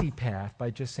easy path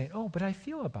by just saying, oh, but I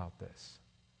feel about this.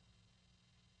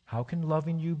 How can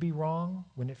loving you be wrong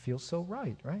when it feels so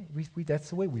right, right? That's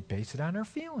the way we base it on our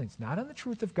feelings, not on the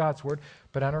truth of God's word,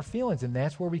 but on our feelings. And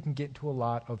that's where we can get into a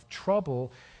lot of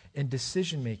trouble in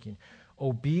decision making.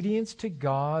 Obedience to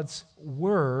God's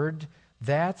word,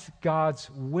 that's God's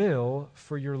will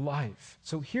for your life.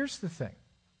 So here's the thing.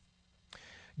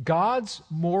 God's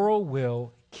moral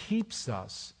will keeps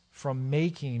us from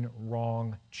making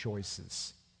wrong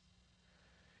choices.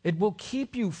 It will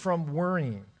keep you from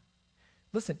worrying.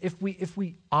 Listen, if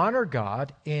we honor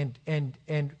God and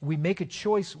we make a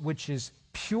choice which is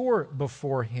pure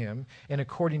before Him and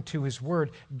according to His word,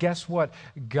 guess what?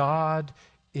 God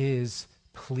is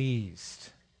pleased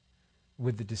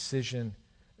with the decision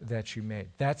that you made.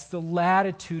 That's the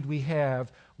latitude we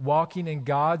have walking in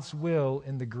God's will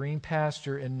in the green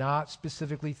pasture and not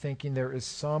specifically thinking there is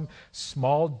some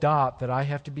small dot that I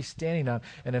have to be standing on.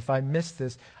 And if I miss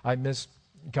this, I miss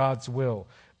God's will.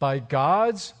 By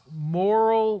God's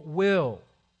moral will,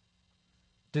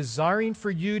 desiring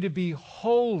for you to be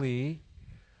holy,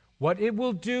 what it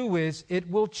will do is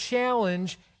it will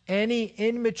challenge any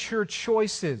immature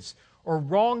choices or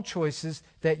wrong choices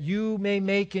that you may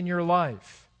make in your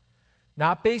life.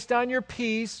 Not based on your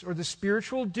peace or the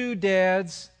spiritual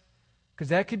doodads, because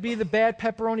that could be the bad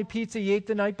pepperoni pizza you ate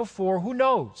the night before. Who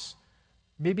knows?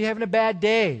 Maybe you're having a bad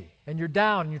day and you're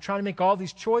down and you're trying to make all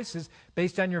these choices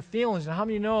based on your feelings. And how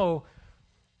many know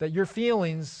that your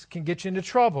feelings can get you into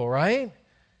trouble, right?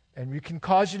 And it can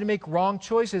cause you to make wrong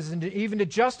choices and even to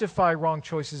justify wrong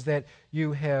choices that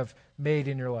you have made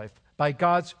in your life. By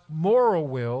God's moral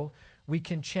will, we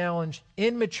can challenge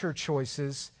immature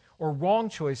choices or wrong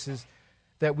choices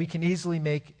that we can easily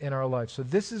make in our life. So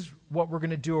this is what we're going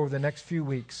to do over the next few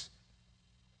weeks,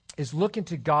 is look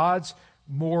into God's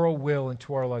moral will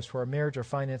into our lives, for our marriage, our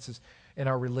finances, and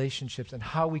our relationships, and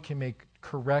how we can make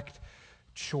correct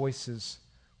choices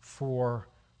for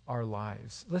our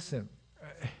lives. Listen,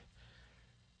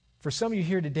 for some of you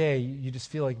here today, you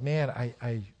just feel like, man,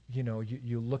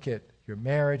 you look at your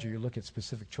marriage or you look at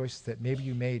specific choices that maybe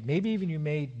you made, maybe even you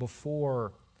made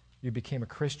before you became a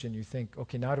Christian. You think,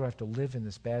 okay, now do I have to live in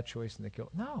this bad choice and the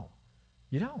guilt? No,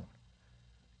 you don't.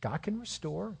 God can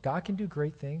restore, God can do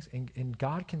great things, and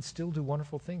God can still do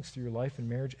wonderful things through your life and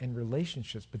marriage and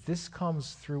relationships. But this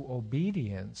comes through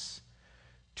obedience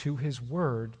to His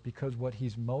word, because what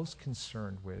He's most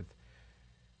concerned with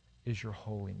is your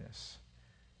holiness.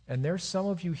 And there's some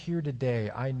of you here today,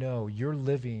 I know, you're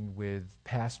living with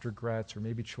past regrets or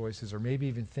maybe choices or maybe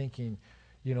even thinking,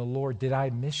 Lord, did I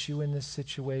miss you in this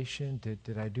situation?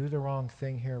 Did I do the wrong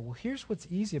thing here? Well, here's what's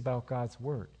easy about God's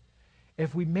word.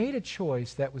 If we made a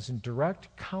choice that was in direct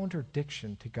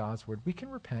contradiction to God's word, we can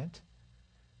repent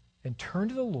and turn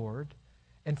to the Lord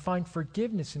and find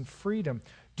forgiveness and freedom.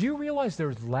 Do you realize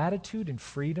there's latitude and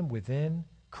freedom within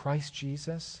Christ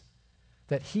Jesus?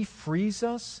 That He frees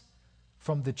us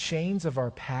from the chains of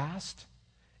our past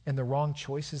and the wrong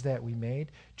choices that we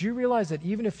made? Do you realize that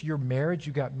even if your marriage,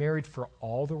 you got married for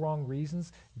all the wrong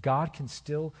reasons, God can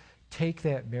still take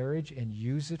that marriage and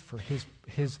use it for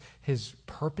his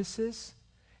purposes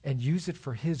and use it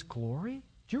for His glory?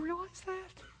 Do you realize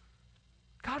that?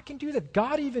 God can do that.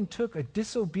 God even took a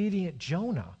disobedient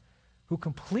Jonah who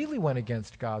completely went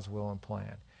against God's will and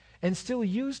plan and still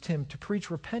used him to preach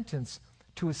repentance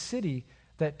to a city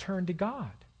that turned to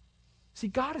God. See,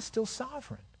 God is still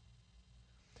sovereign.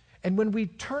 And when we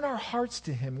turn our hearts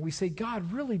to Him, we say,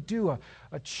 God, really do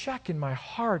a check in my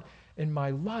heart, in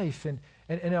my life, and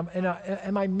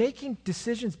am I making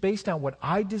decisions based on what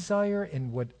I desire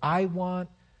and what I want?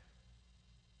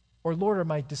 Or, Lord, are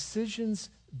my decisions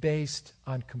based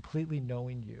on completely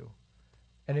knowing You?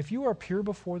 And if you are pure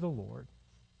before the Lord,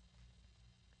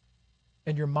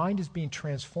 and your mind is being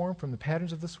transformed from the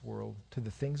patterns of this world to the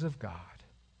things of God,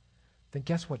 then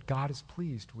guess what? God is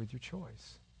pleased with your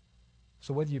choice.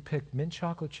 So whether you pick mint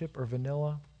chocolate chip or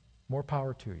vanilla, more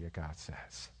power to you, God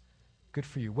says. Good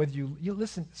for you. Whether you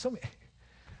listen,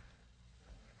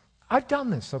 I've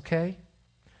done this, okay?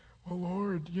 Well,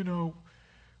 Lord,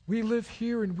 we live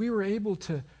here and we were able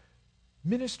to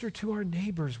minister to our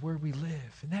neighbors where we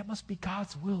live. And that must be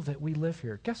God's will that we live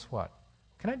here. Guess what?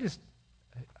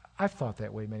 I've thought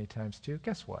that way many times too.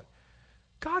 Guess what?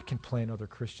 God can plant other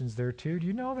Christians there too. Do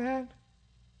you know that?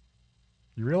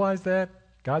 You realize that?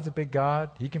 God's a big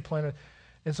God. He can plant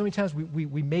and so many times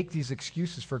we make these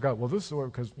excuses for God. Well, this is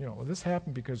because, this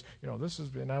happened because, this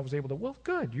is, and I was able to, well,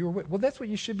 good. Well, that's what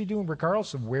you should be doing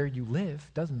regardless of where you live.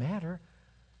 Doesn't matter.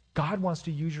 God wants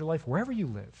to use your life wherever you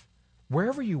live,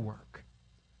 wherever you work.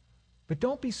 But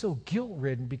don't be so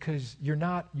guilt-ridden because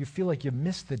you feel like you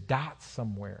missed the dot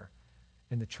somewhere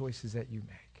in the choices that you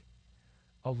make.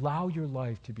 Allow your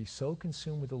life to be so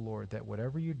consumed with the Lord that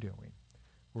whatever you're doing,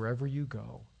 wherever you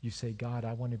go, you say, God,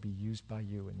 I want to be used by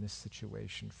you in this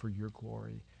situation for your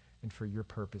glory and for your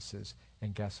purposes.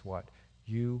 And guess what?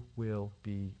 You will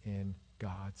be in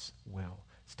God's will.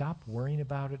 Stop worrying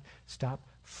about it. Stop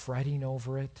fretting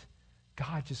over it.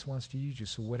 God just wants to use you.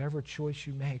 So whatever choice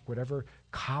you make, whatever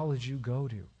college you go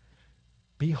to,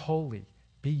 be holy.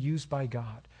 Be used by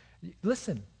God.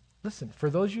 Listen. For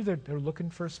those of you that are looking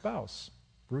for a spouse,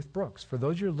 Ruth Brooks, for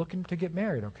those of you who are looking to get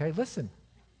married, okay, listen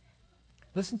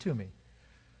to me.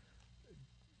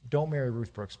 Don't marry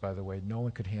Ruth Brooks, by the way. No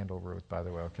one could handle Ruth, by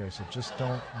the way, okay? So just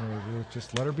don't marry Ruth.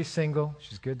 Just let her be single.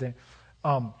 She's good there.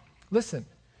 Listen.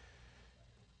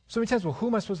 So many times, well, who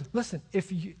am I supposed to... Listen,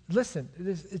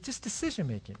 it's just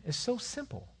decision-making. It's so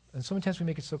simple. And so many times we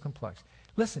make it so complex.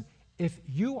 Listen, if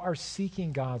you are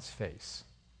seeking God's face,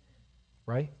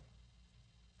 right?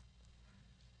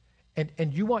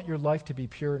 And you want your life to be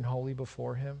pure and holy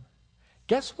before him,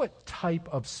 guess what type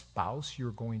of spouse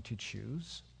you're going to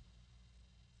choose?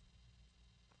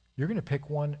 You're going to pick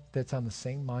one that's on the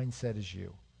same mindset as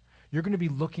you. You're going to be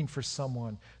looking for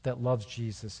someone that loves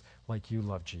Jesus like you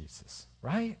love Jesus,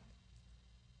 right?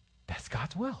 That's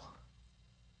God's will.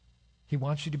 He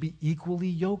wants you to be equally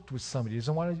yoked with somebody. He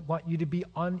doesn't want you to be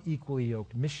unequally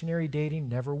yoked. Missionary dating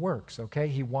never works, okay?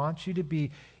 He wants you to be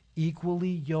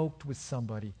equally yoked with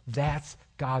somebody. That's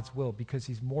God's will because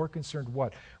he's more concerned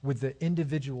what? With the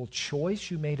individual choice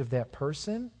you made of that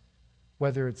person,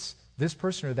 whether it's this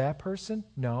person or that person?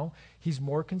 No. He's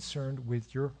more concerned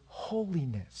with your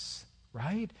holiness,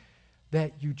 right?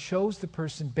 That you chose the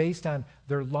person based on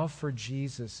their love for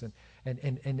Jesus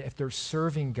and if they're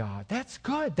serving God. That's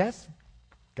good.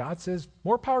 God says,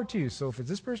 more power to you. So if it's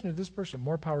this person or this person,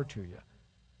 more power to you.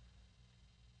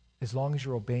 As long as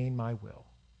you're obeying my will,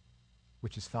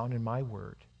 which is found in my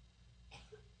word,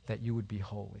 that you would be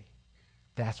holy.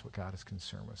 That's what God is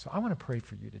concerned with. So I want to pray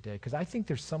for you today, because I think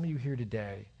there's some of you here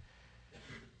today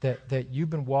that you've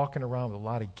been walking around with a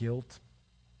lot of guilt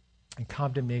and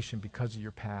condemnation because of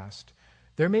your past.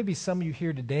 There may be some of you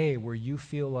here today where you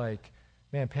feel like,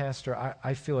 man, Pastor,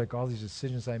 I feel like all these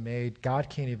decisions I made, God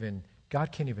can't even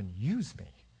use me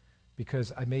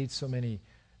because I made so many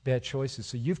bad choices.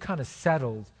 So you've kind of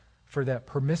settled for that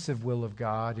permissive will of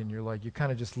God, and you're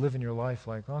kind of just living your life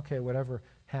like, okay, whatever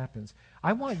happens.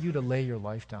 I want you to lay your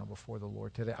life down before the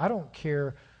Lord today. I don't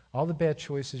care all the bad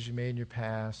choices you made in your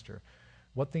past or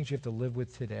what things you have to live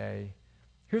with today.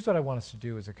 Here's what I want us to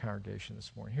do as a congregation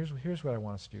this morning. Here's what I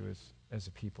want us to do as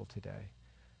a people today.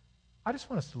 I just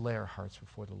want us to lay our hearts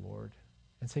before the Lord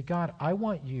and say, God, I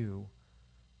want you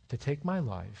to take my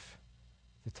life,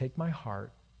 to take my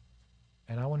heart,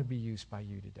 and I want to be used by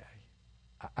you today.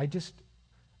 I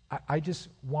just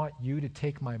want you to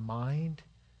take my mind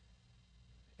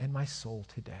and my soul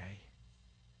today.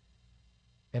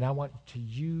 And I want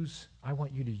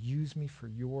you to use me for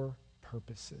your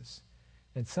purposes.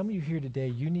 And some of you here today,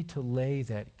 you need to lay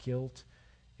that guilt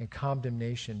and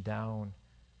condemnation down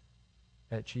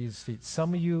at Jesus' feet.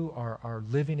 Some of you are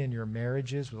living in your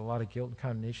marriages with a lot of guilt and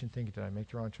condemnation, thinking, did I make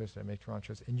the wrong choice? Did I make the wrong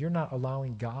choice? And you're not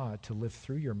allowing God to live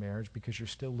through your marriage because you're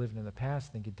still living in the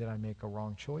past thinking, did I make a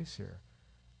wrong choice here?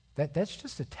 That's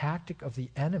just a tactic of the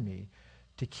enemy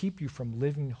to keep you from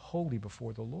living holy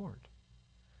before the Lord.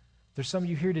 There's some of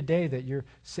you here today that you're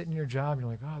sitting in your job and you're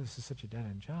like, oh, this is such a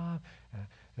dead-end job.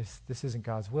 This isn't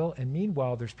God's will. And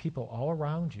meanwhile, there's people all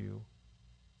around you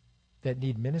that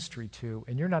need ministry to,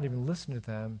 and you're not even listening to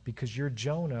them because you're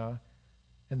Jonah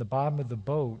in the bottom of the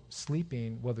boat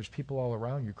sleeping while there's people all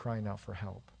around you crying out for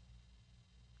help.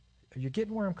 Are you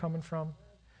getting where I'm coming from?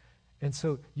 And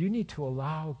so you need to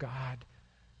allow God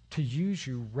to use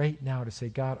you right now to say,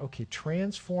 God, okay,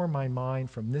 transform my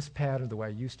mind from this pattern, the way I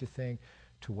used to think,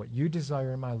 to what you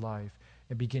desire in my life,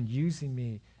 and begin using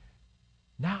me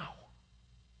now.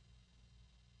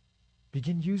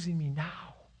 Begin using me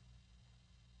now.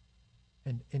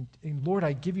 And Lord,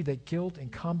 I give you that guilt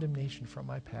and condemnation from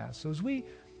my past. So as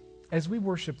we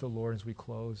worship the Lord, as we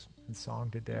close in song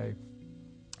today,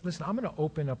 listen, I'm going to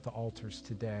open up the altars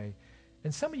today.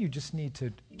 And some of you just need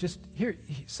to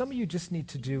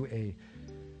do a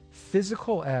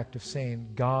physical act of saying,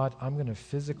 God, I'm going to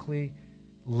physically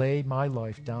lay my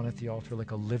life down at the altar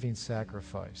like a living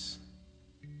sacrifice.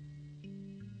 You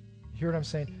hear what I'm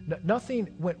saying?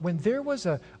 When there was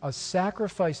a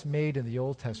sacrifice made in the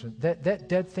Old Testament, that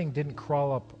dead thing didn't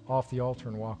crawl up off the altar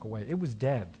and walk away. It was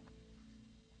dead.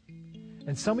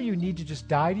 And some of you need to just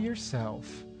die to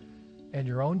yourself and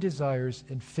your own desires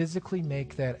and physically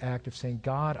make that act of saying,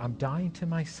 God, I'm dying to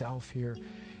myself here,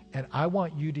 and I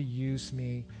want you to use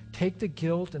me. Take the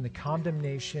guilt and the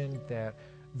condemnation, that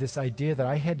this idea that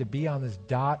I had to be on this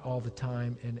dot all the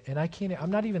time, and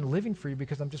I'm not even living for you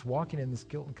because I'm just walking in this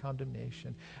guilt and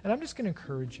condemnation. And I'm just going to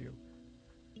encourage you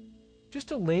just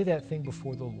to lay that thing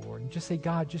before the Lord and just say,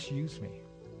 God, just use me.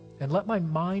 And let my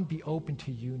mind be open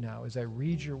to you now as I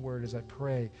read your word, as I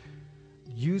pray.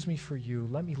 Use me for you.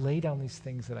 Let me lay down these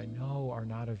things that I know are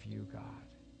not of you, God,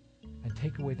 and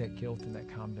take away that guilt and that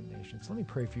condemnation. So let me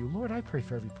pray for you. Lord, I pray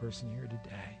for every person here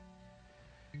today.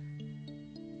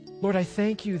 Lord, I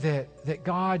thank you that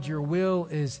God, your will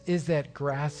is that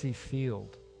grassy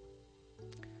field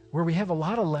where we have a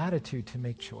lot of latitude to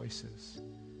make choices.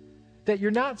 That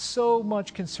you're not so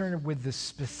much concerned with the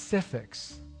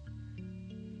specifics,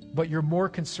 but you're more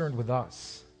concerned with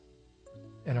us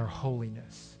and our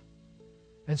holiness.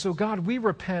 And so, God, we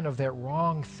repent of that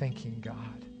wrong thinking,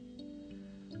 God.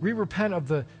 We repent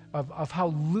of how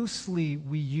loosely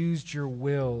we used your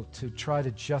will to try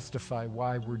to justify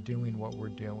why we're doing what we're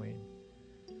doing.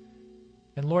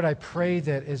 And Lord, I pray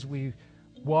that as we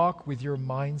walk with your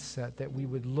mindset, that we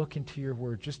would look into your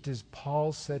word, just as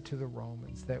Paul said to the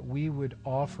Romans, that we would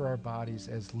offer our bodies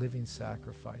as living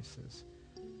sacrifices,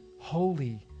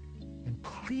 holy and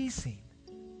pleasing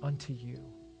unto you.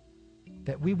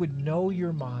 That we would know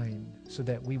your mind so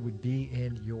that we would be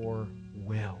in your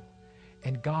will.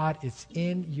 And God, it's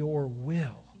in your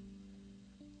will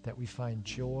that we find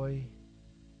joy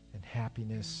and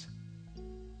happiness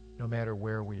no matter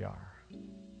where we are,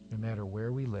 no matter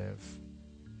where we live,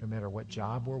 no matter what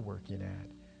job we're working at.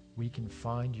 We can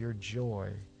find your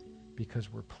joy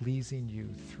because we're pleasing you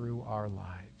through our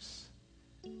lives.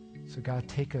 So God,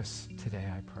 take us today,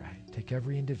 I pray. Take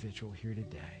every individual here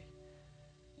today,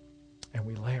 and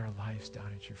we lay our lives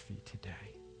down at your feet today.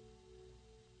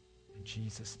 In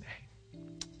Jesus' name.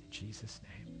 In Jesus'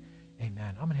 name.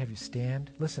 Amen. I'm going to have you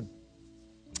stand. Listen,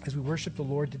 as we worship the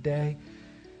Lord today,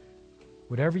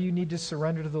 whatever you need to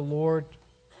surrender to the Lord,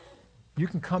 you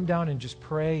can come down and just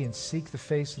pray and seek the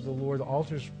face of the Lord. The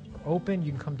altars are open.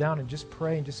 You can come down and just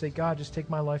pray and just say, God, just take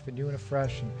my life anew and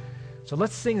afresh. And so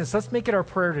let's sing this. Let's make it our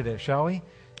prayer today, shall we?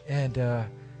 And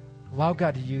allow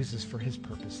God to use this for his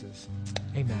purposes.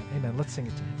 Amen. Amen. Let's sing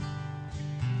it to him.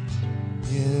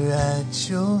 Here at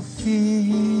your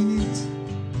feet,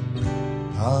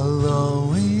 I'll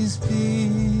always be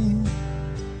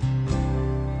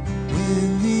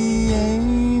with the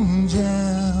angels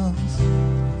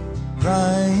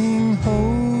crying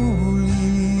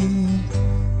holy.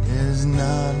 There's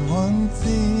not one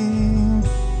thing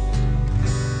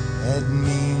that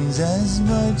means as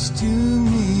much to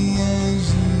me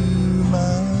as you,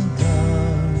 my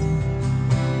God,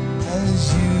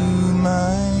 as you,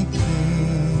 my King.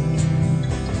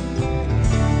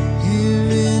 Here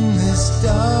in this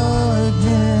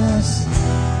darkness,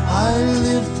 I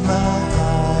lift my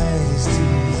eyes to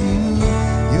you.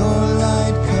 Your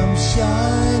light comes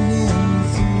shining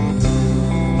through.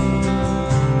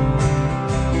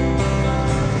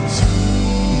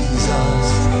 Jesus,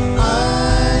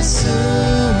 I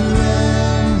surrender.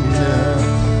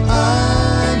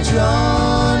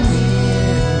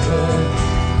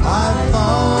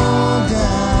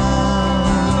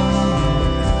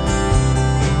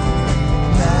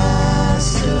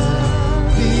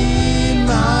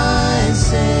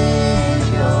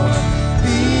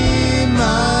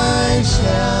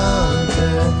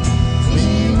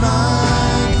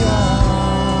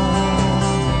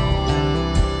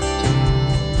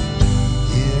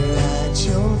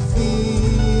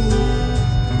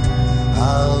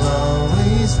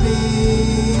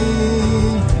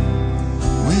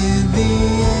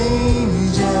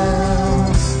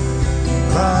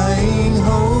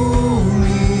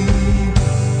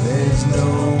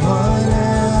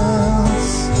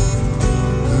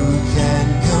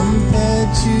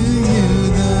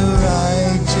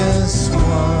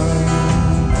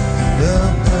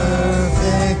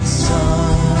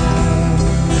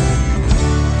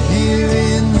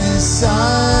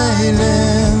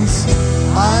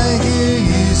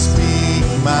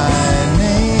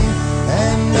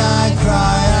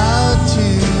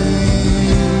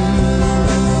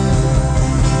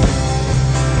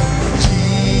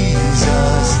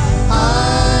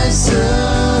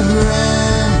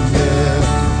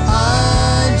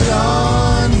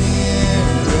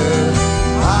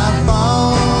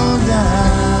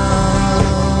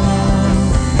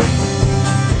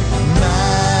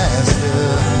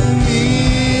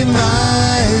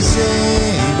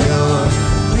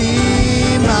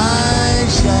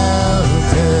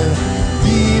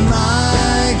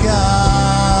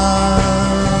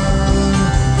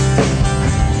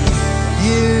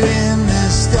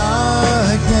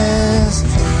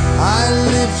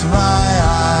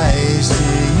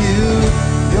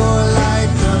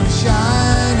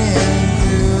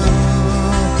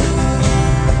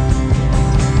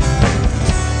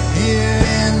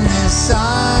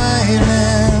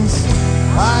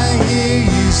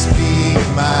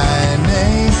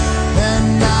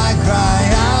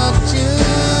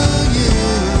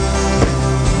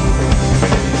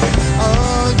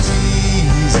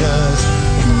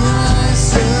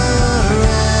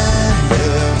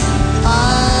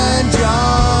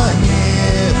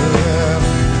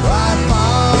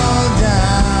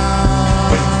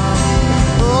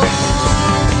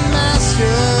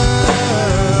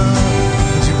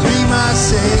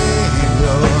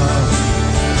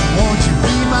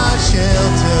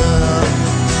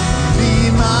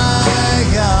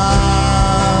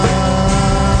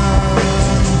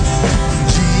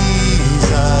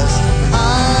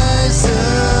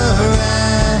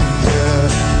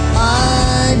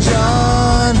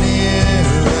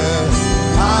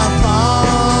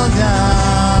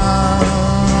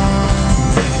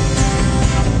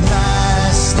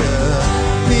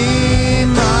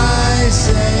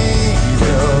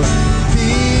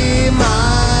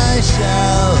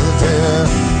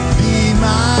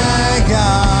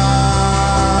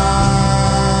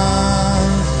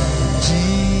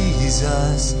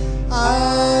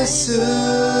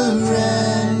 surrender.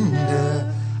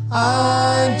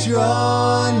 I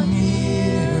draw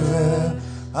nearer,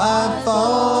 I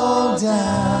fall down.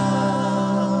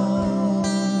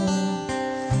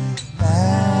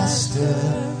 Master,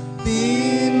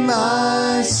 be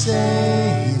my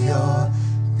Savior,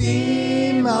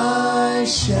 be my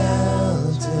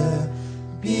shelter,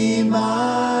 be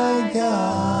my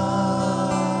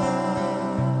God.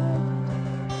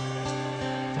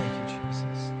 Thank you,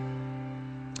 Jesus.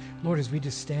 Lord, as we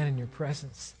just stand in your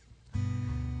presence,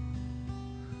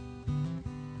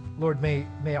 Lord, may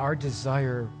our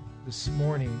desire this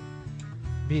morning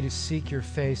be to seek your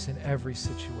face in every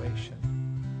situation.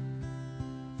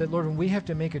 That, Lord, when we have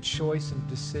to make a choice and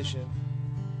decision,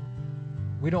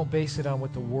 we don't base it on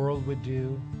what the world would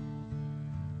do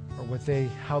or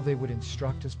how they would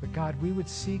instruct us. But God, we would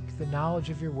seek the knowledge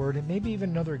of your word and maybe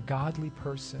even another godly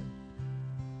person.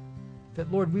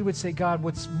 That, Lord, we would say, God,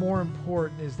 what's more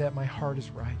important is that my heart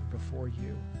is right before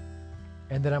you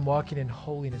and that I'm walking in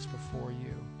holiness before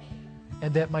you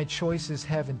and that my choices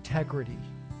have integrity.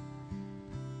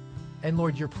 And,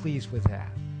 Lord, you're pleased with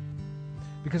that.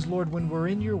 Because, Lord, when we're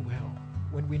in your will,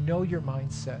 when we know your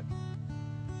mindset,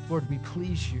 Lord, we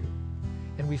please you,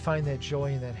 and we find that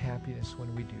joy and that happiness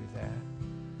when we do that.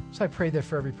 So I pray that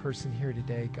for every person here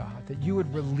today, God, that you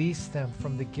would release them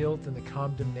from the guilt and the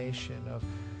condemnation of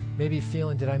maybe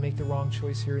feeling, did I make the wrong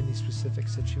choice here in these specific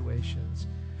situations?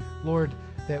 Lord,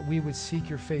 that we would seek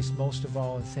your face most of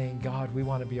all and saying, God, we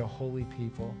want to be a holy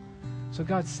people. So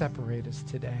God, separate us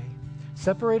today.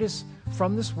 Separate us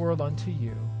from this world unto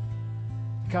you.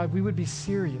 God, we would be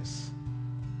serious.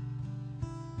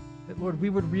 That, Lord, we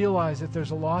would realize that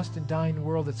there's a lost and dying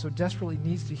world that so desperately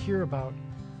needs to hear about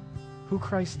who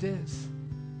Christ is.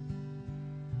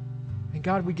 And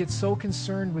God, we get so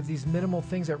concerned with these minimal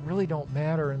things that really don't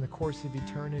matter in the course of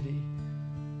eternity.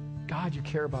 God, you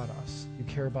care about us. You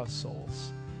care about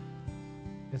souls.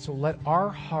 And so let our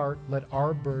heart, let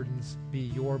our burdens be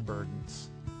your burdens.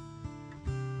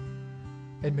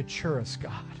 And mature us,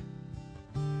 God.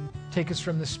 Take us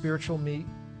from the spiritual meat,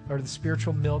 or the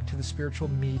spiritual milk to the spiritual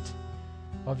meat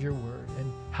of your word.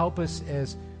 And help us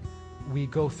as we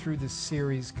go through this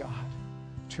series, God,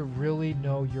 to really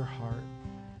know your heart.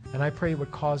 And I pray it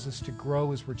would cause us to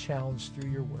grow as we're challenged through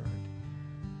your word.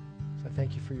 So I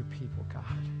thank you for your people, God.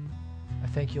 I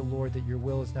thank you, Lord, that your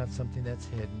will is not something that's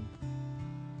hidden,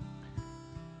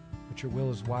 but your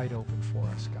will is wide open for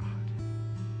us, God.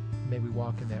 May we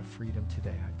walk in that freedom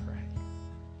today, I pray.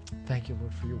 Thank you,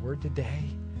 Lord, for your word today.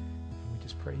 And we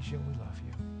just praise you and we love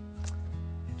you.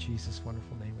 In Jesus'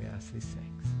 wonderful name we ask these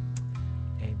things.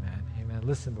 Amen. Amen.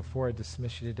 Listen, before I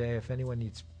dismiss you today, if anyone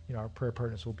needs, our prayer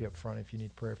partners will be up front if you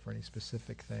need prayer for any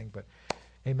specific thing. But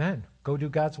amen. Go do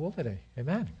God's will today.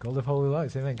 Amen. Go live holy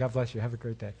lives. Amen. God bless you. Have a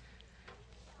great day.